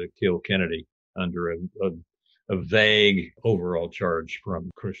and kill Kennedy under a vague overall charge from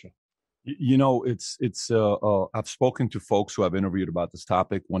Khrushchev. I've spoken to folks who I've interviewed about this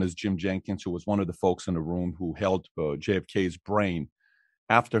topic. One is Jim Jenkins, who was one of the folks in the room who held JFK's brain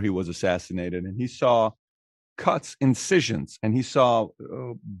after he was assassinated, and he saw cuts, incisions, and he saw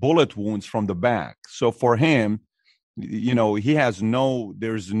bullet wounds from the back. So for him, there's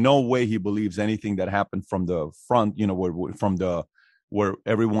no way he believes anything that happened from the front, where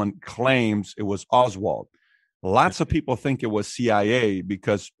everyone claims it was Oswald. Lots of people think it was CIA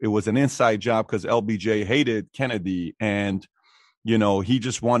because it was an inside job, because LBJ hated Kennedy, and he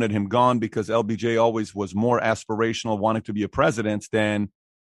just wanted him gone because LBJ always was more aspirational, wanting to be a president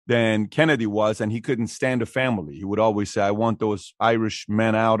than Kennedy was, and he couldn't stand a family. He would always say, I want those Irish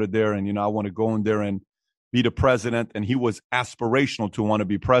men out of there, and I want to go in there and be the president. And he was aspirational to want to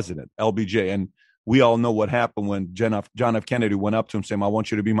be president, LBJ. And we all know what happened when John F. Kennedy went up to him saying, I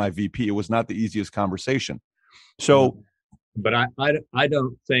want you to be my VP. It was not the easiest conversation. So, but I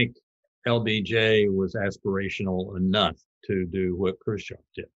don't think LBJ was aspirational enough to do what Khrushchev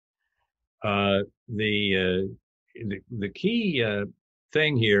did. The key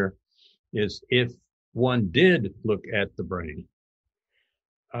thing here is if one did look at the brain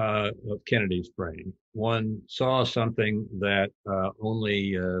of Kennedy's brain, one saw something that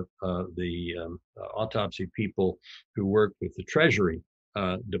only the autopsy people who worked with the Treasury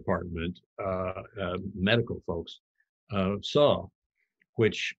Department, medical folks, saw,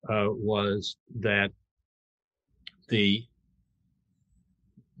 which was that there's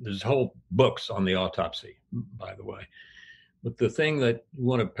whole books on the autopsy, by the way. But the thing that you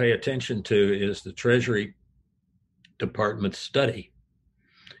want to pay attention to is the Treasury Department study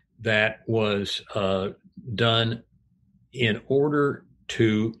that was done in order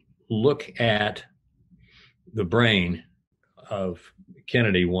to look at the brain of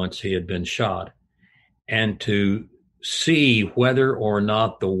Kennedy once he had been shot and to see whether or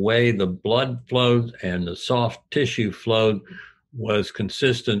not the way the blood flowed and the soft tissue flowed was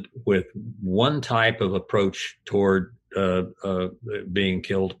consistent with one type of approach toward being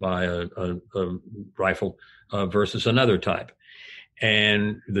killed by a rifle versus another type.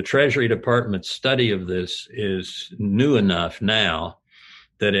 And the Treasury Department study of this is new enough now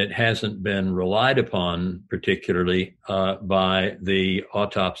that it hasn't been relied upon particularly by the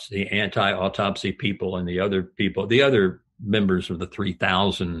anti-autopsy people and the other members of the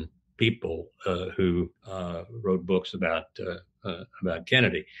 3,000 people who wrote books about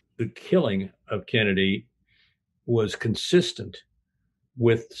Kennedy. The killing of Kennedy was consistent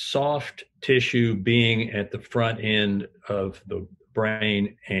with soft tissue being at the front end of the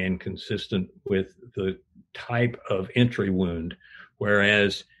brain and consistent with the type of entry wound.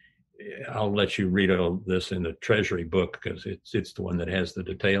 Whereas I'll let you read all this in the Treasury book because it's the one that has the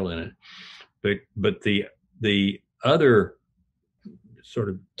detail in it. But the other sort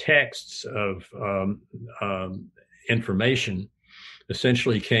of texts of information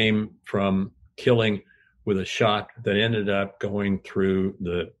essentially came from killing with a shot that ended up going through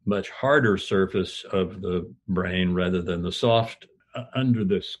the much harder surface of the brain rather than the soft under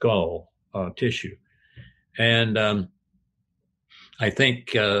the skull tissue. And I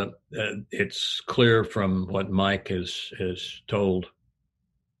think it's clear from what Mike has told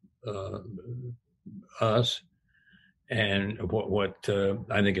us, and what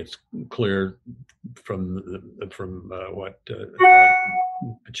I think it's clear from what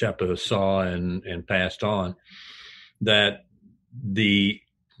Chapa saw and passed on, that the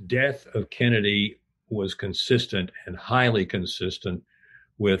death of Kennedy was consistent and highly consistent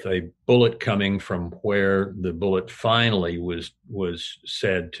with a bullet coming from where the bullet finally was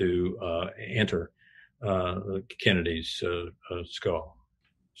said to enter Kennedy's skull.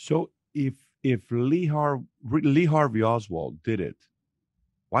 So if Lee Harvey Oswald did it,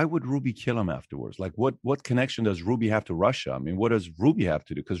 why would Ruby kill him afterwards? Like, what connection does Ruby have to Russia? I mean, what does Ruby have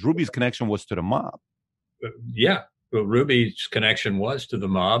to do? Because Ruby's connection was to the mob. Yeah, well, Ruby's connection was to the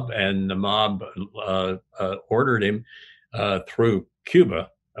mob, and the mob ordered him through Cuba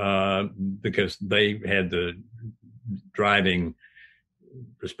because they had the driving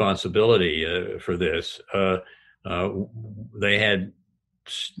responsibility for this. They had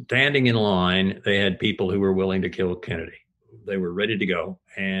standing in line, they had people who were willing to kill Kennedy. They were ready to go,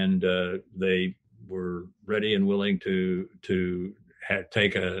 and they were ready and willing to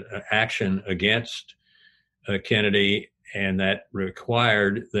take an action against Kennedy, and that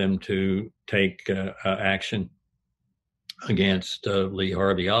required them to take action against Lee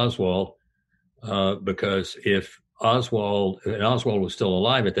Harvey Oswald, because if Oswald was still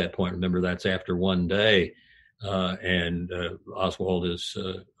alive at that point, remember that's after one day, and Oswald is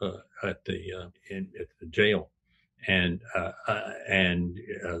at the jail, and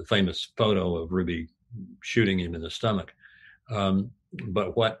the famous photo of Ruby shooting him in the stomach.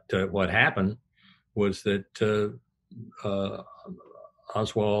 But what happened was that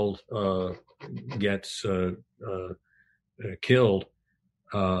Oswald gets killed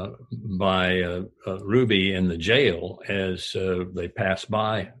by Ruby in the jail as they pass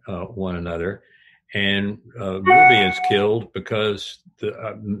by one another. And Ruby is killed because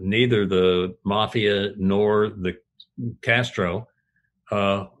neither the mafia nor the Castro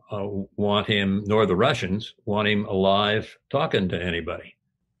want him, nor the Russians want him alive talking to anybody.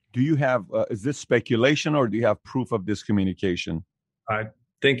 Do you have, is this speculation or do you have proof of this communication? I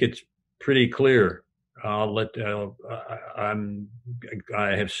think it's pretty clear. I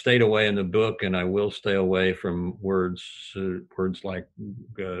have stayed away in the book, and I will stay away from words like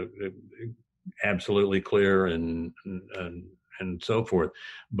absolutely clear and so forth.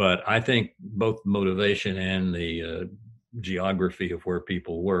 But I think both motivation and the geography of where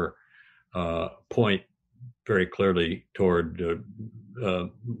people were point very clearly toward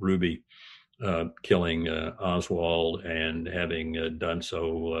Ruby killing Oswald and having done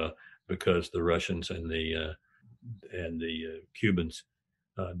so because the Russians and the Cubans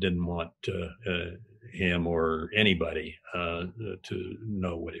didn't want him or anybody to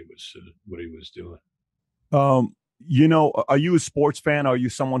know what he was doing. Are you a sports fan? Are you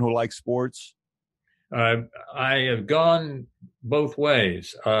someone who likes sports? I have gone both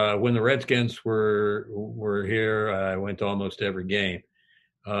ways. When the Redskins were here, I went to almost every game.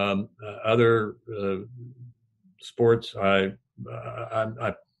 Other sports, I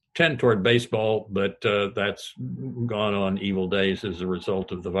tend toward baseball, but that's gone on evil days as a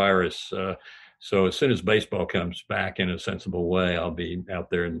result of the virus. So as soon as baseball comes back in a sensible way, I'll be out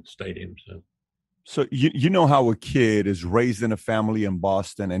there in the stadiums. So you know how a kid is raised in a family in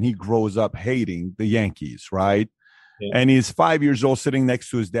Boston and he grows up hating the Yankees, right? Yeah. And he's 5 years old sitting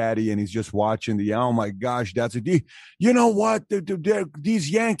next to his daddy and he's just watching oh my gosh, you know what? These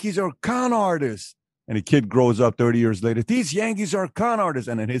Yankees are con artists. And the kid grows up 30 years later, these Yankees are con artists.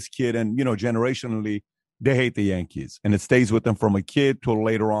 And then his kid, and generationally, they hate the Yankees. And it stays with them from a kid till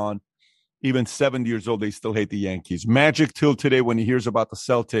later on. Even 70 years old, they still hate the Yankees. Magic till today, when he hears about the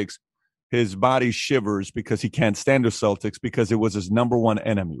Celtics, his body shivers because he can't stand the Celtics because it was his number one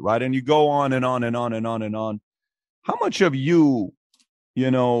enemy, right? And you go on and on and on and on and on. How much of you,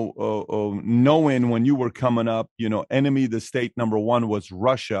 knowing when you were coming up, enemy of the state number one was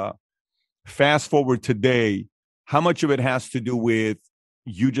Russia. Fast forward today, how much of it has to do with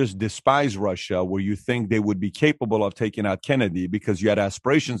you just despise Russia, where you think they would be capable of taking out Kennedy because you had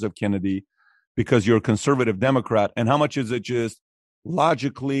aspirations of Kennedy, because you're a conservative Democrat? And how much is it just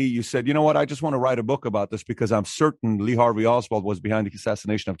logically you said, you know what, I just want to write a book about this because I'm certain Lee Harvey Oswald was behind the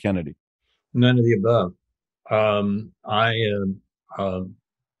assassination of Kennedy? None of the above. I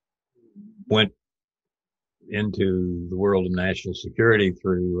went into the world of national security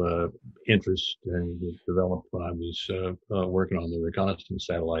through interest developed when I was working on the reconnaissance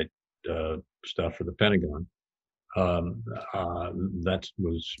satellite stuff for the Pentagon. That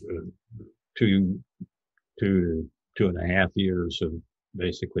was 2.5 years of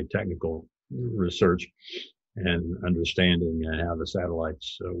basically technical research and understanding how the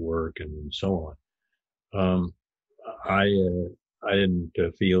satellites work and so on. I didn't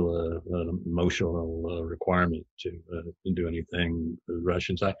feel an emotional requirement to do anything for the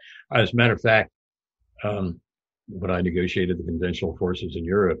Russians. As a matter of fact, when I negotiated the Conventional Forces in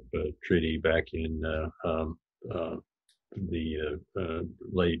Europe treaty back in the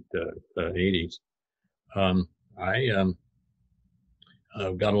late 80s, I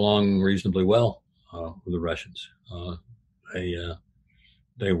got along reasonably well with the Russians.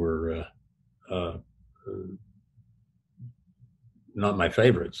 They were not my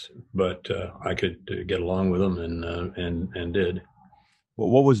favorites, but I could get along with them and did. Well,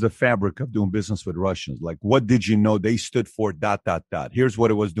 what was the fabric of doing business with Russians? Like, what did you know they stood for? ... Here's what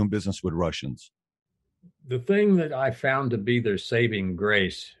it was doing business with Russians. The thing that I found to be their saving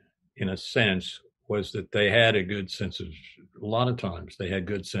grace, in a sense, was that they had a lot of times they had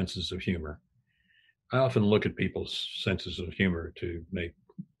good senses of humor. I often look at people's senses of humor to make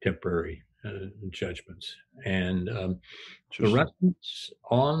temporary judgments. And the Russians,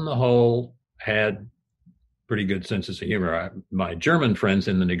 on the whole, had pretty good senses of humor. My German friends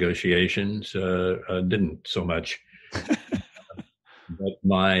in the negotiations didn't so much. But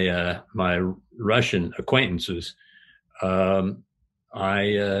my Russian acquaintances, I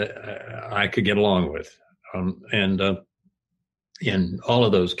could get along with, and in all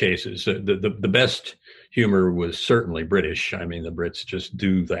of those cases, the best humor was certainly British. I mean, the Brits just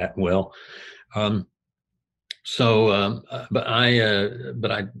do that well. But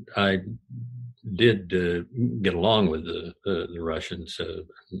I did get along with the Russians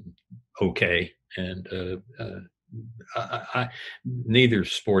okay, and neither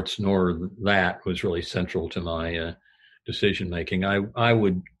sports nor that was really central to my decision making. I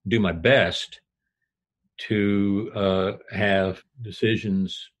would do my best to have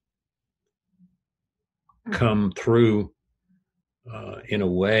decisions come through in a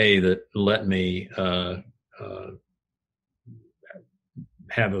way that let me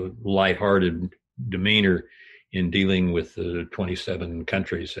have a lighthearted demeanor in dealing with the 27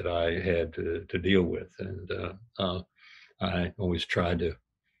 countries that I had to deal with. And I always tried to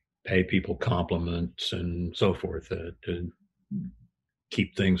pay people compliments and so forth to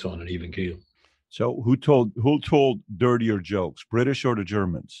keep things on an even keel. So who told dirtier jokes, British or the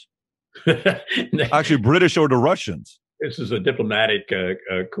Germans? Actually, British or the Russians? This is a diplomatic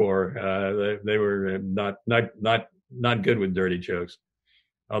corps. They were not good with dirty jokes.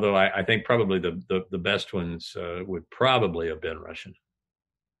 Although I think probably the best ones would probably have been Russian.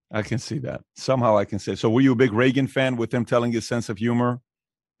 I can see that. Somehow I can say. So were you a big Reagan fan with him telling his sense of humor,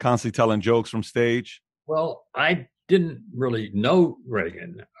 constantly telling jokes from stage? Well, I didn't really know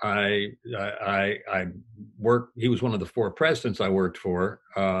Reagan. I worked. He was one of the four presidents I worked for,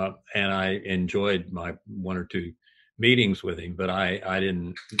 and I enjoyed my one or two meetings with him. But I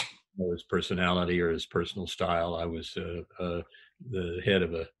didn't know his personality or his personal style. I was the head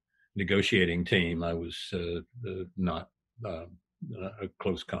of a negotiating team. I was not a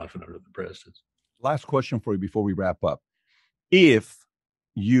close confidant of the president's. Last question for you before we wrap up. If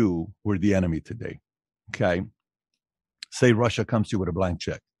you were the enemy today, okay, say Russia comes to you with a blank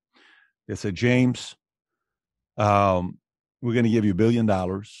check. They said, James, we're going to give you $1 billion.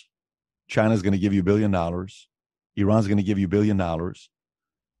 China's going to give you $1 billion. Iran's going to give you $1 billion.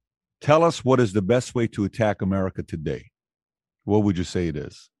 Tell us what is the best way to attack America today. What would you say it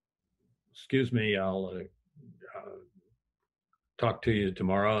is? Excuse me, I'll talk to you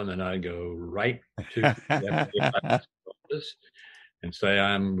tomorrow, and then I go right to the FBI office and say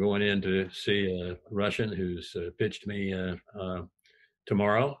I'm going in to see a Russian who's pitched me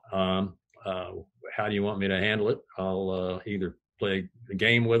tomorrow. How do you want me to handle it? I'll either play a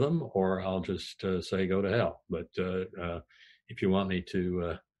game with them or I'll just say go to hell. But if you want me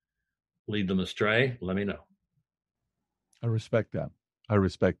to lead them astray, let me know. I respect that. I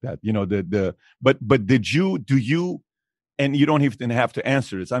respect that. You know, but do you, and you don't even have to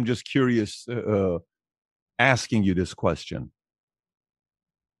answer this. I'm just curious, asking you this question.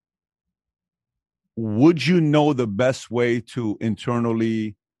 Would you know the best way to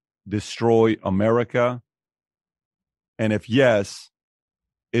internally destroy America? And if yes,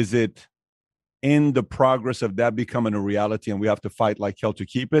 is it in the progress of that becoming a reality and we have to fight like hell to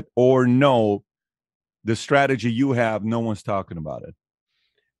keep it? Or no, the strategy you have, no one's talking about it?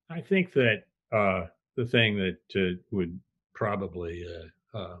 I think that the thing that would probably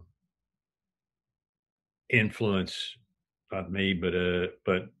influence not me, but a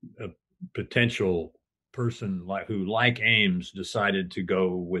potential person like Ames decided to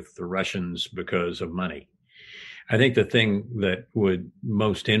go with the Russians because of money. I think the thing that would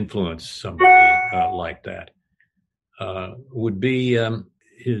most influence somebody like that would be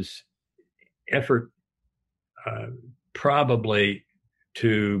his effort, probably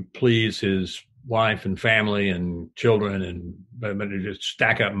to please his wife and family and children, and just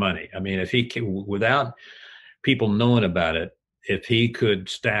stack up money. I mean, if he can, without people knowing about it, if he could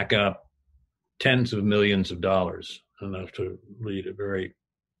stack up tens of millions of dollars, enough to lead a very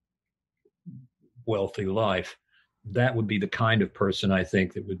wealthy life, that would be the kind of person I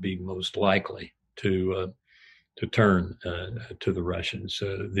think that would be most likely to turn to the Russians.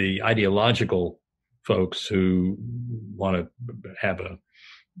 The ideological folks who want to have a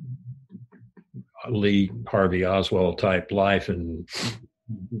Lee Harvey Oswald type life and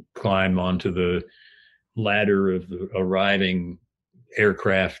climb onto the ladder of the arriving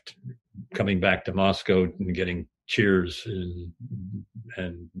aircraft coming back to Moscow and getting cheers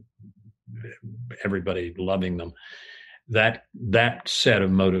and everybody loving them. That set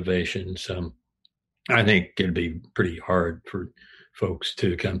of motivations, I think it'd be pretty hard for folks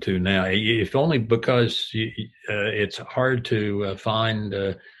to come to now, if only because it's hard to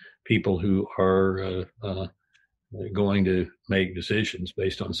find people who are going to make decisions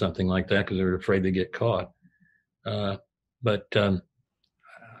based on something like that because they're afraid they get caught. But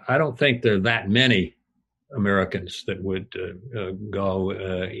I don't think there are that many Americans that would go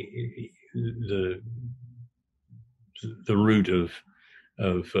the route of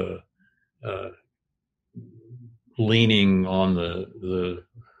leaning on the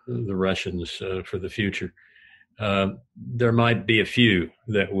Russians for the future. There might be a few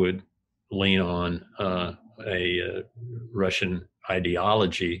that would lean on a Russian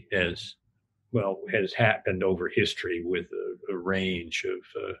ideology, as well has happened over history with a range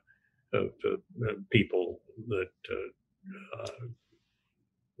of people that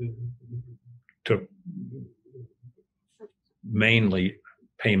took mainly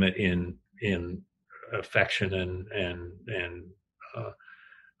payment in affection and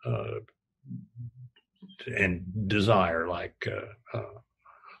desire, like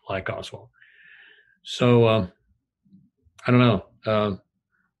Oswald. So I don't know.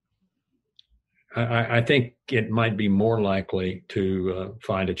 I think it might be more likely to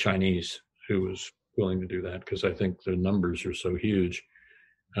find a Chinese who is willing to do that, because I think the numbers are so huge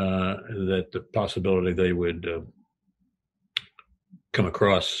that the possibility they would come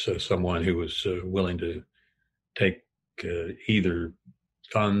across someone who was willing to take either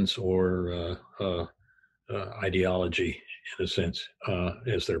funds or ideology, in a sense,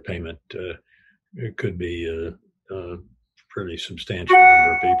 as their payment. It could be a pretty substantial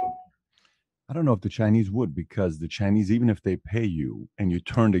number of people. I don't know if the Chinese would, because the Chinese, even if they pay you and you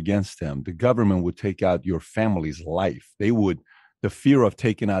turned against them, the government would take out your family's life. They would, the fear of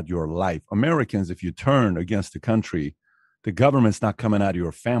taking out your life. Americans, if you turn against the country, the government's not coming out of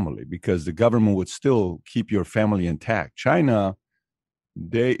your family because the government would still keep your family intact. China,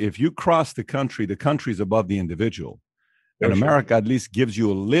 if you cross the country's above the individual. And America at least gives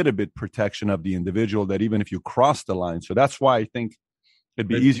you a little bit protection of the individual, that even if you cross the line. So that's why I think it'd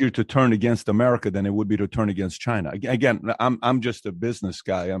be easier to turn against America than it would be to turn against China. Again, I'm just a business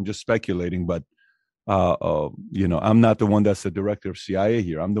guy. I'm just speculating, but I'm not the one that's the director of CIA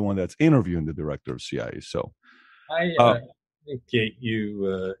here. I'm the one that's interviewing the director of CIA. So I think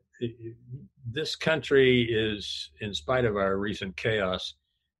this country is, in spite of our recent chaos,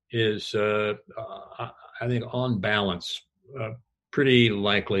 is I think on balance pretty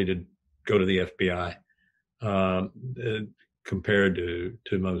likely to go to the FBI. Compared to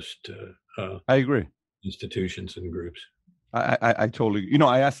most I agree. institutions and groups. I totally,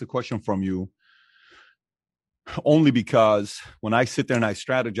 I asked the question from you only because when I sit there and I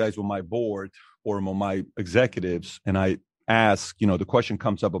strategize with my board or with my executives and I ask, the question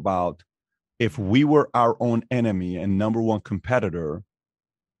comes up about, if we were our own enemy and number one competitor,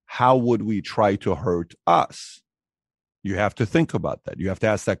 how would we try to hurt us? You have to think about that. You have to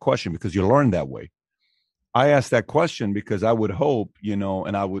ask that question because you learn that way. I asked that question because I would hope,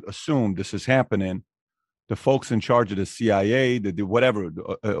 and I would assume this is happening. The folks in charge of the CIA, whatever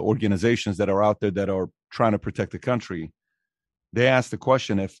organizations that are out there that are trying to protect the country, they asked the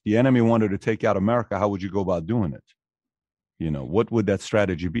question, if the enemy wanted to take out America, how would you go about doing it? What would that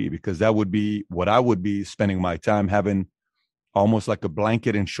strategy be? Because that would be what I would be spending my time having, almost like a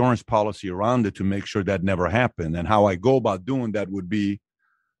blanket insurance policy around it to make sure that never happened. And how I go about doing that would be,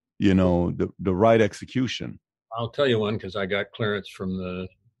 the right execution. I'll tell you one, because I got clearance from the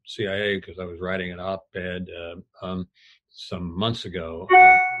CIA because I was writing an op-ed some months ago.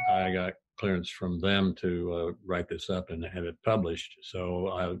 I got clearance from them to write this up and have it published. So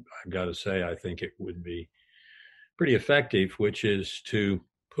I've got to say, I think it would be pretty effective, which is to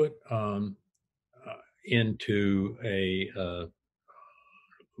put into a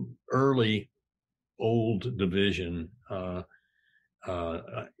early old division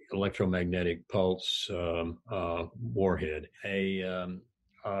electromagnetic pulse warhead,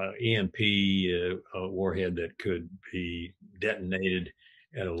 EMP warhead that could be detonated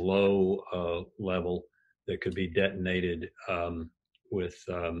at a low level, that could be detonated with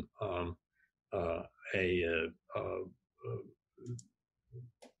a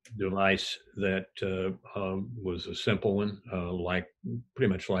device that was a simple one,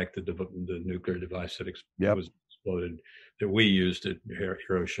 pretty much like the nuclear device that was exploded, that we used at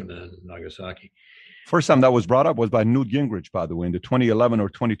Hiroshima and Nagasaki. First time that was brought up was by Newt Gingrich, by the way, in the 2011 or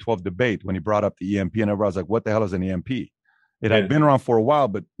 2012 debate, when he brought up the EMP, and everybody was like, what the hell is an EMP? It had been around for a while,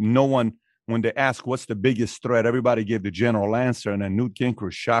 but no one, when they asked what's the biggest threat, everybody gave the general answer, and then Newt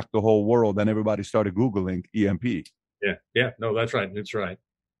Gingrich shocked the whole world, and everybody started Googling EMP. Yeah, no, that's right. That's right.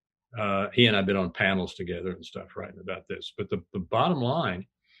 He and I have been on panels together and stuff writing about this. But the bottom line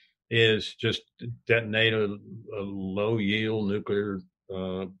is just detonate a low yield nuclear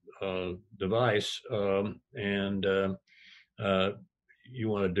device, and you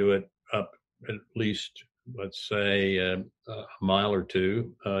want to do it up at least, let's say, a mile or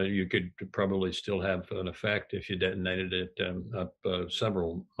two. You could probably still have an effect if you detonated it up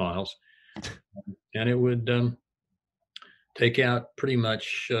several miles, and it would take out pretty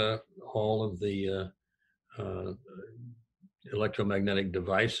much all of the electromagnetic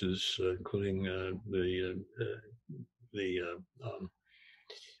devices, including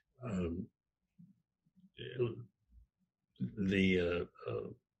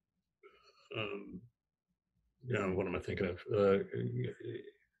what am I thinking of?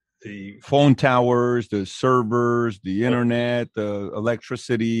 The phone towers, the servers, the internet, the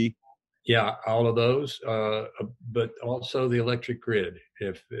electricity. Yeah, all of those, but also the electric grid.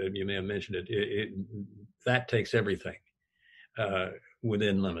 If you may have mentioned it, that takes everything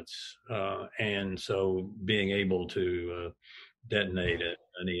within limits, and so being able to detonate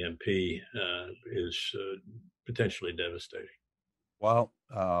an EMP is potentially devastating. Well,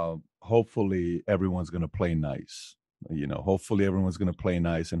 hopefully everyone's going to play nice. Hopefully everyone's going to play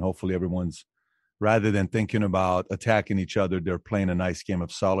nice, and hopefully everyone's, rather than thinking about attacking each other, they're playing a nice game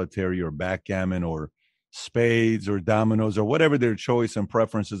of solitary or backgammon or spades or dominoes or whatever their choice and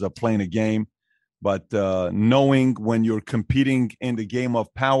preferences of playing a game. But knowing when you're competing in the game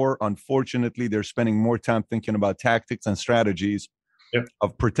of power, unfortunately, they're spending more time thinking about tactics and strategies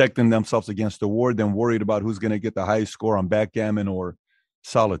of protecting themselves against the war than worried about who's going to get the highest score on backgammon or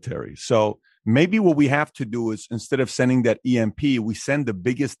solitary. So maybe what we have to do is, instead of sending that EMP, we send the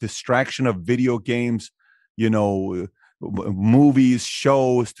biggest distraction of video games, movies,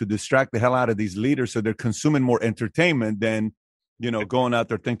 shows, to distract the hell out of these leaders so they're consuming more entertainment than, going out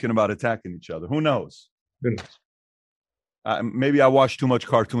there thinking about attacking each other. Who knows? Maybe I watch too much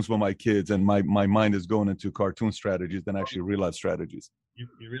cartoons with my kids, and my mind is going into cartoon strategies than actually real life strategies.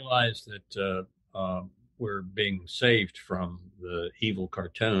 You realize that we're being saved from the evil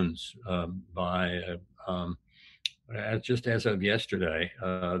cartoons by just as of yesterday.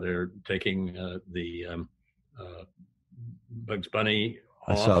 They're taking the Bugs Bunny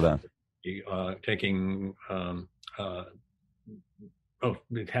off. I saw that. Taking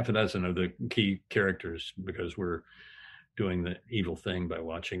half a dozen of the key characters, because we're doing the evil thing by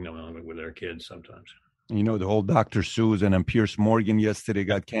watching them with our kids sometimes. The whole Dr. Seuss and Pierce Morgan yesterday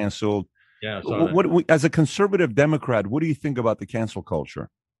got canceled. Yeah. As a conservative Democrat, what do you think about the cancel culture?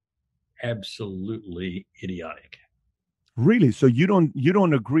 Absolutely idiotic. Really? So you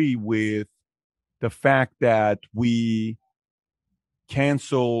don't agree with the fact that we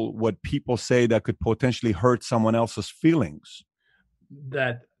cancel what people say that could potentially hurt someone else's feelings?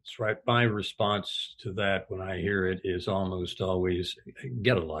 That's right. My response to that when I hear it is almost always,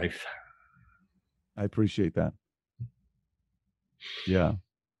 get a life. I appreciate that. Yeah.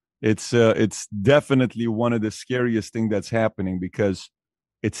 It's definitely one of the scariest things that's happening, because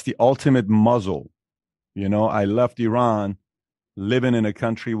it's the ultimate muzzle. I left Iran living in a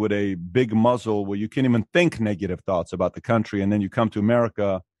country with a big muzzle where you can't even think negative thoughts about the country. And then you come to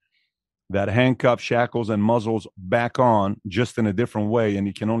America, that handcuff, shackles, and muzzles back on, just in a different way. And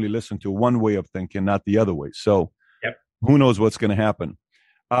you can only listen to one way of thinking, not the other way. So Who knows what's going to happen?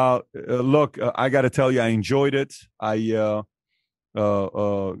 Look, I got to tell you, I enjoyed it. I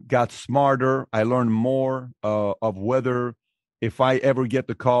got smarter. I learned more of whether, if I ever get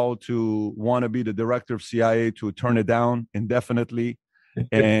the call to want to be the director of CIA, to turn it down indefinitely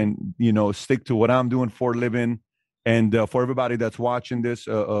and, stick to what I'm doing for a living. And for everybody that's watching this,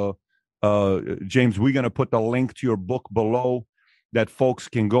 James, we're going to put the link to your book below that folks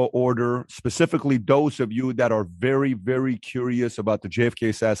can go order. Specifically, those of you that are very, very curious about the JFK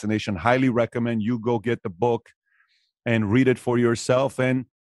assassination, highly recommend you go get the book and read it for yourself. And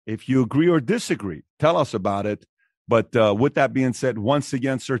if you agree or disagree, tell us about it. But with that being said, once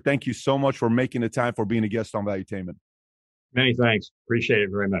again, sir, thank you so much for making the time, for being a guest on Valuetainment. Many thanks. Appreciate it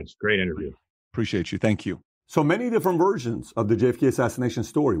very much. Great interview. Appreciate you. Thank you. So many different versions of the JFK assassination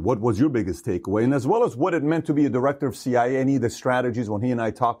story. What was your biggest takeaway? And as well as what it meant to be a director of CIA, any of the strategies when he and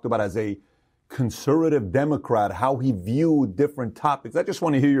I talked about as a conservative Democrat, how he viewed different topics. I just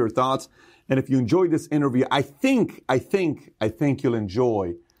want to hear your thoughts. And if you enjoyed this interview, I think you'll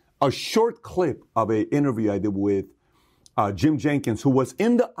enjoy a short clip of an interview I did with Jim Jenkins, who was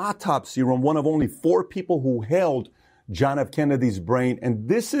in the autopsy room, one of only 4 people who held John F. Kennedy's brain. And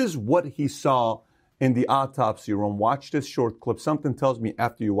this is what he saw in the autopsy room. Watch this short clip. Something tells me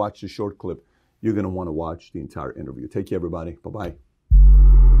after you watch the short clip, you're going to want to watch the entire interview. Take care, everybody. Bye-bye.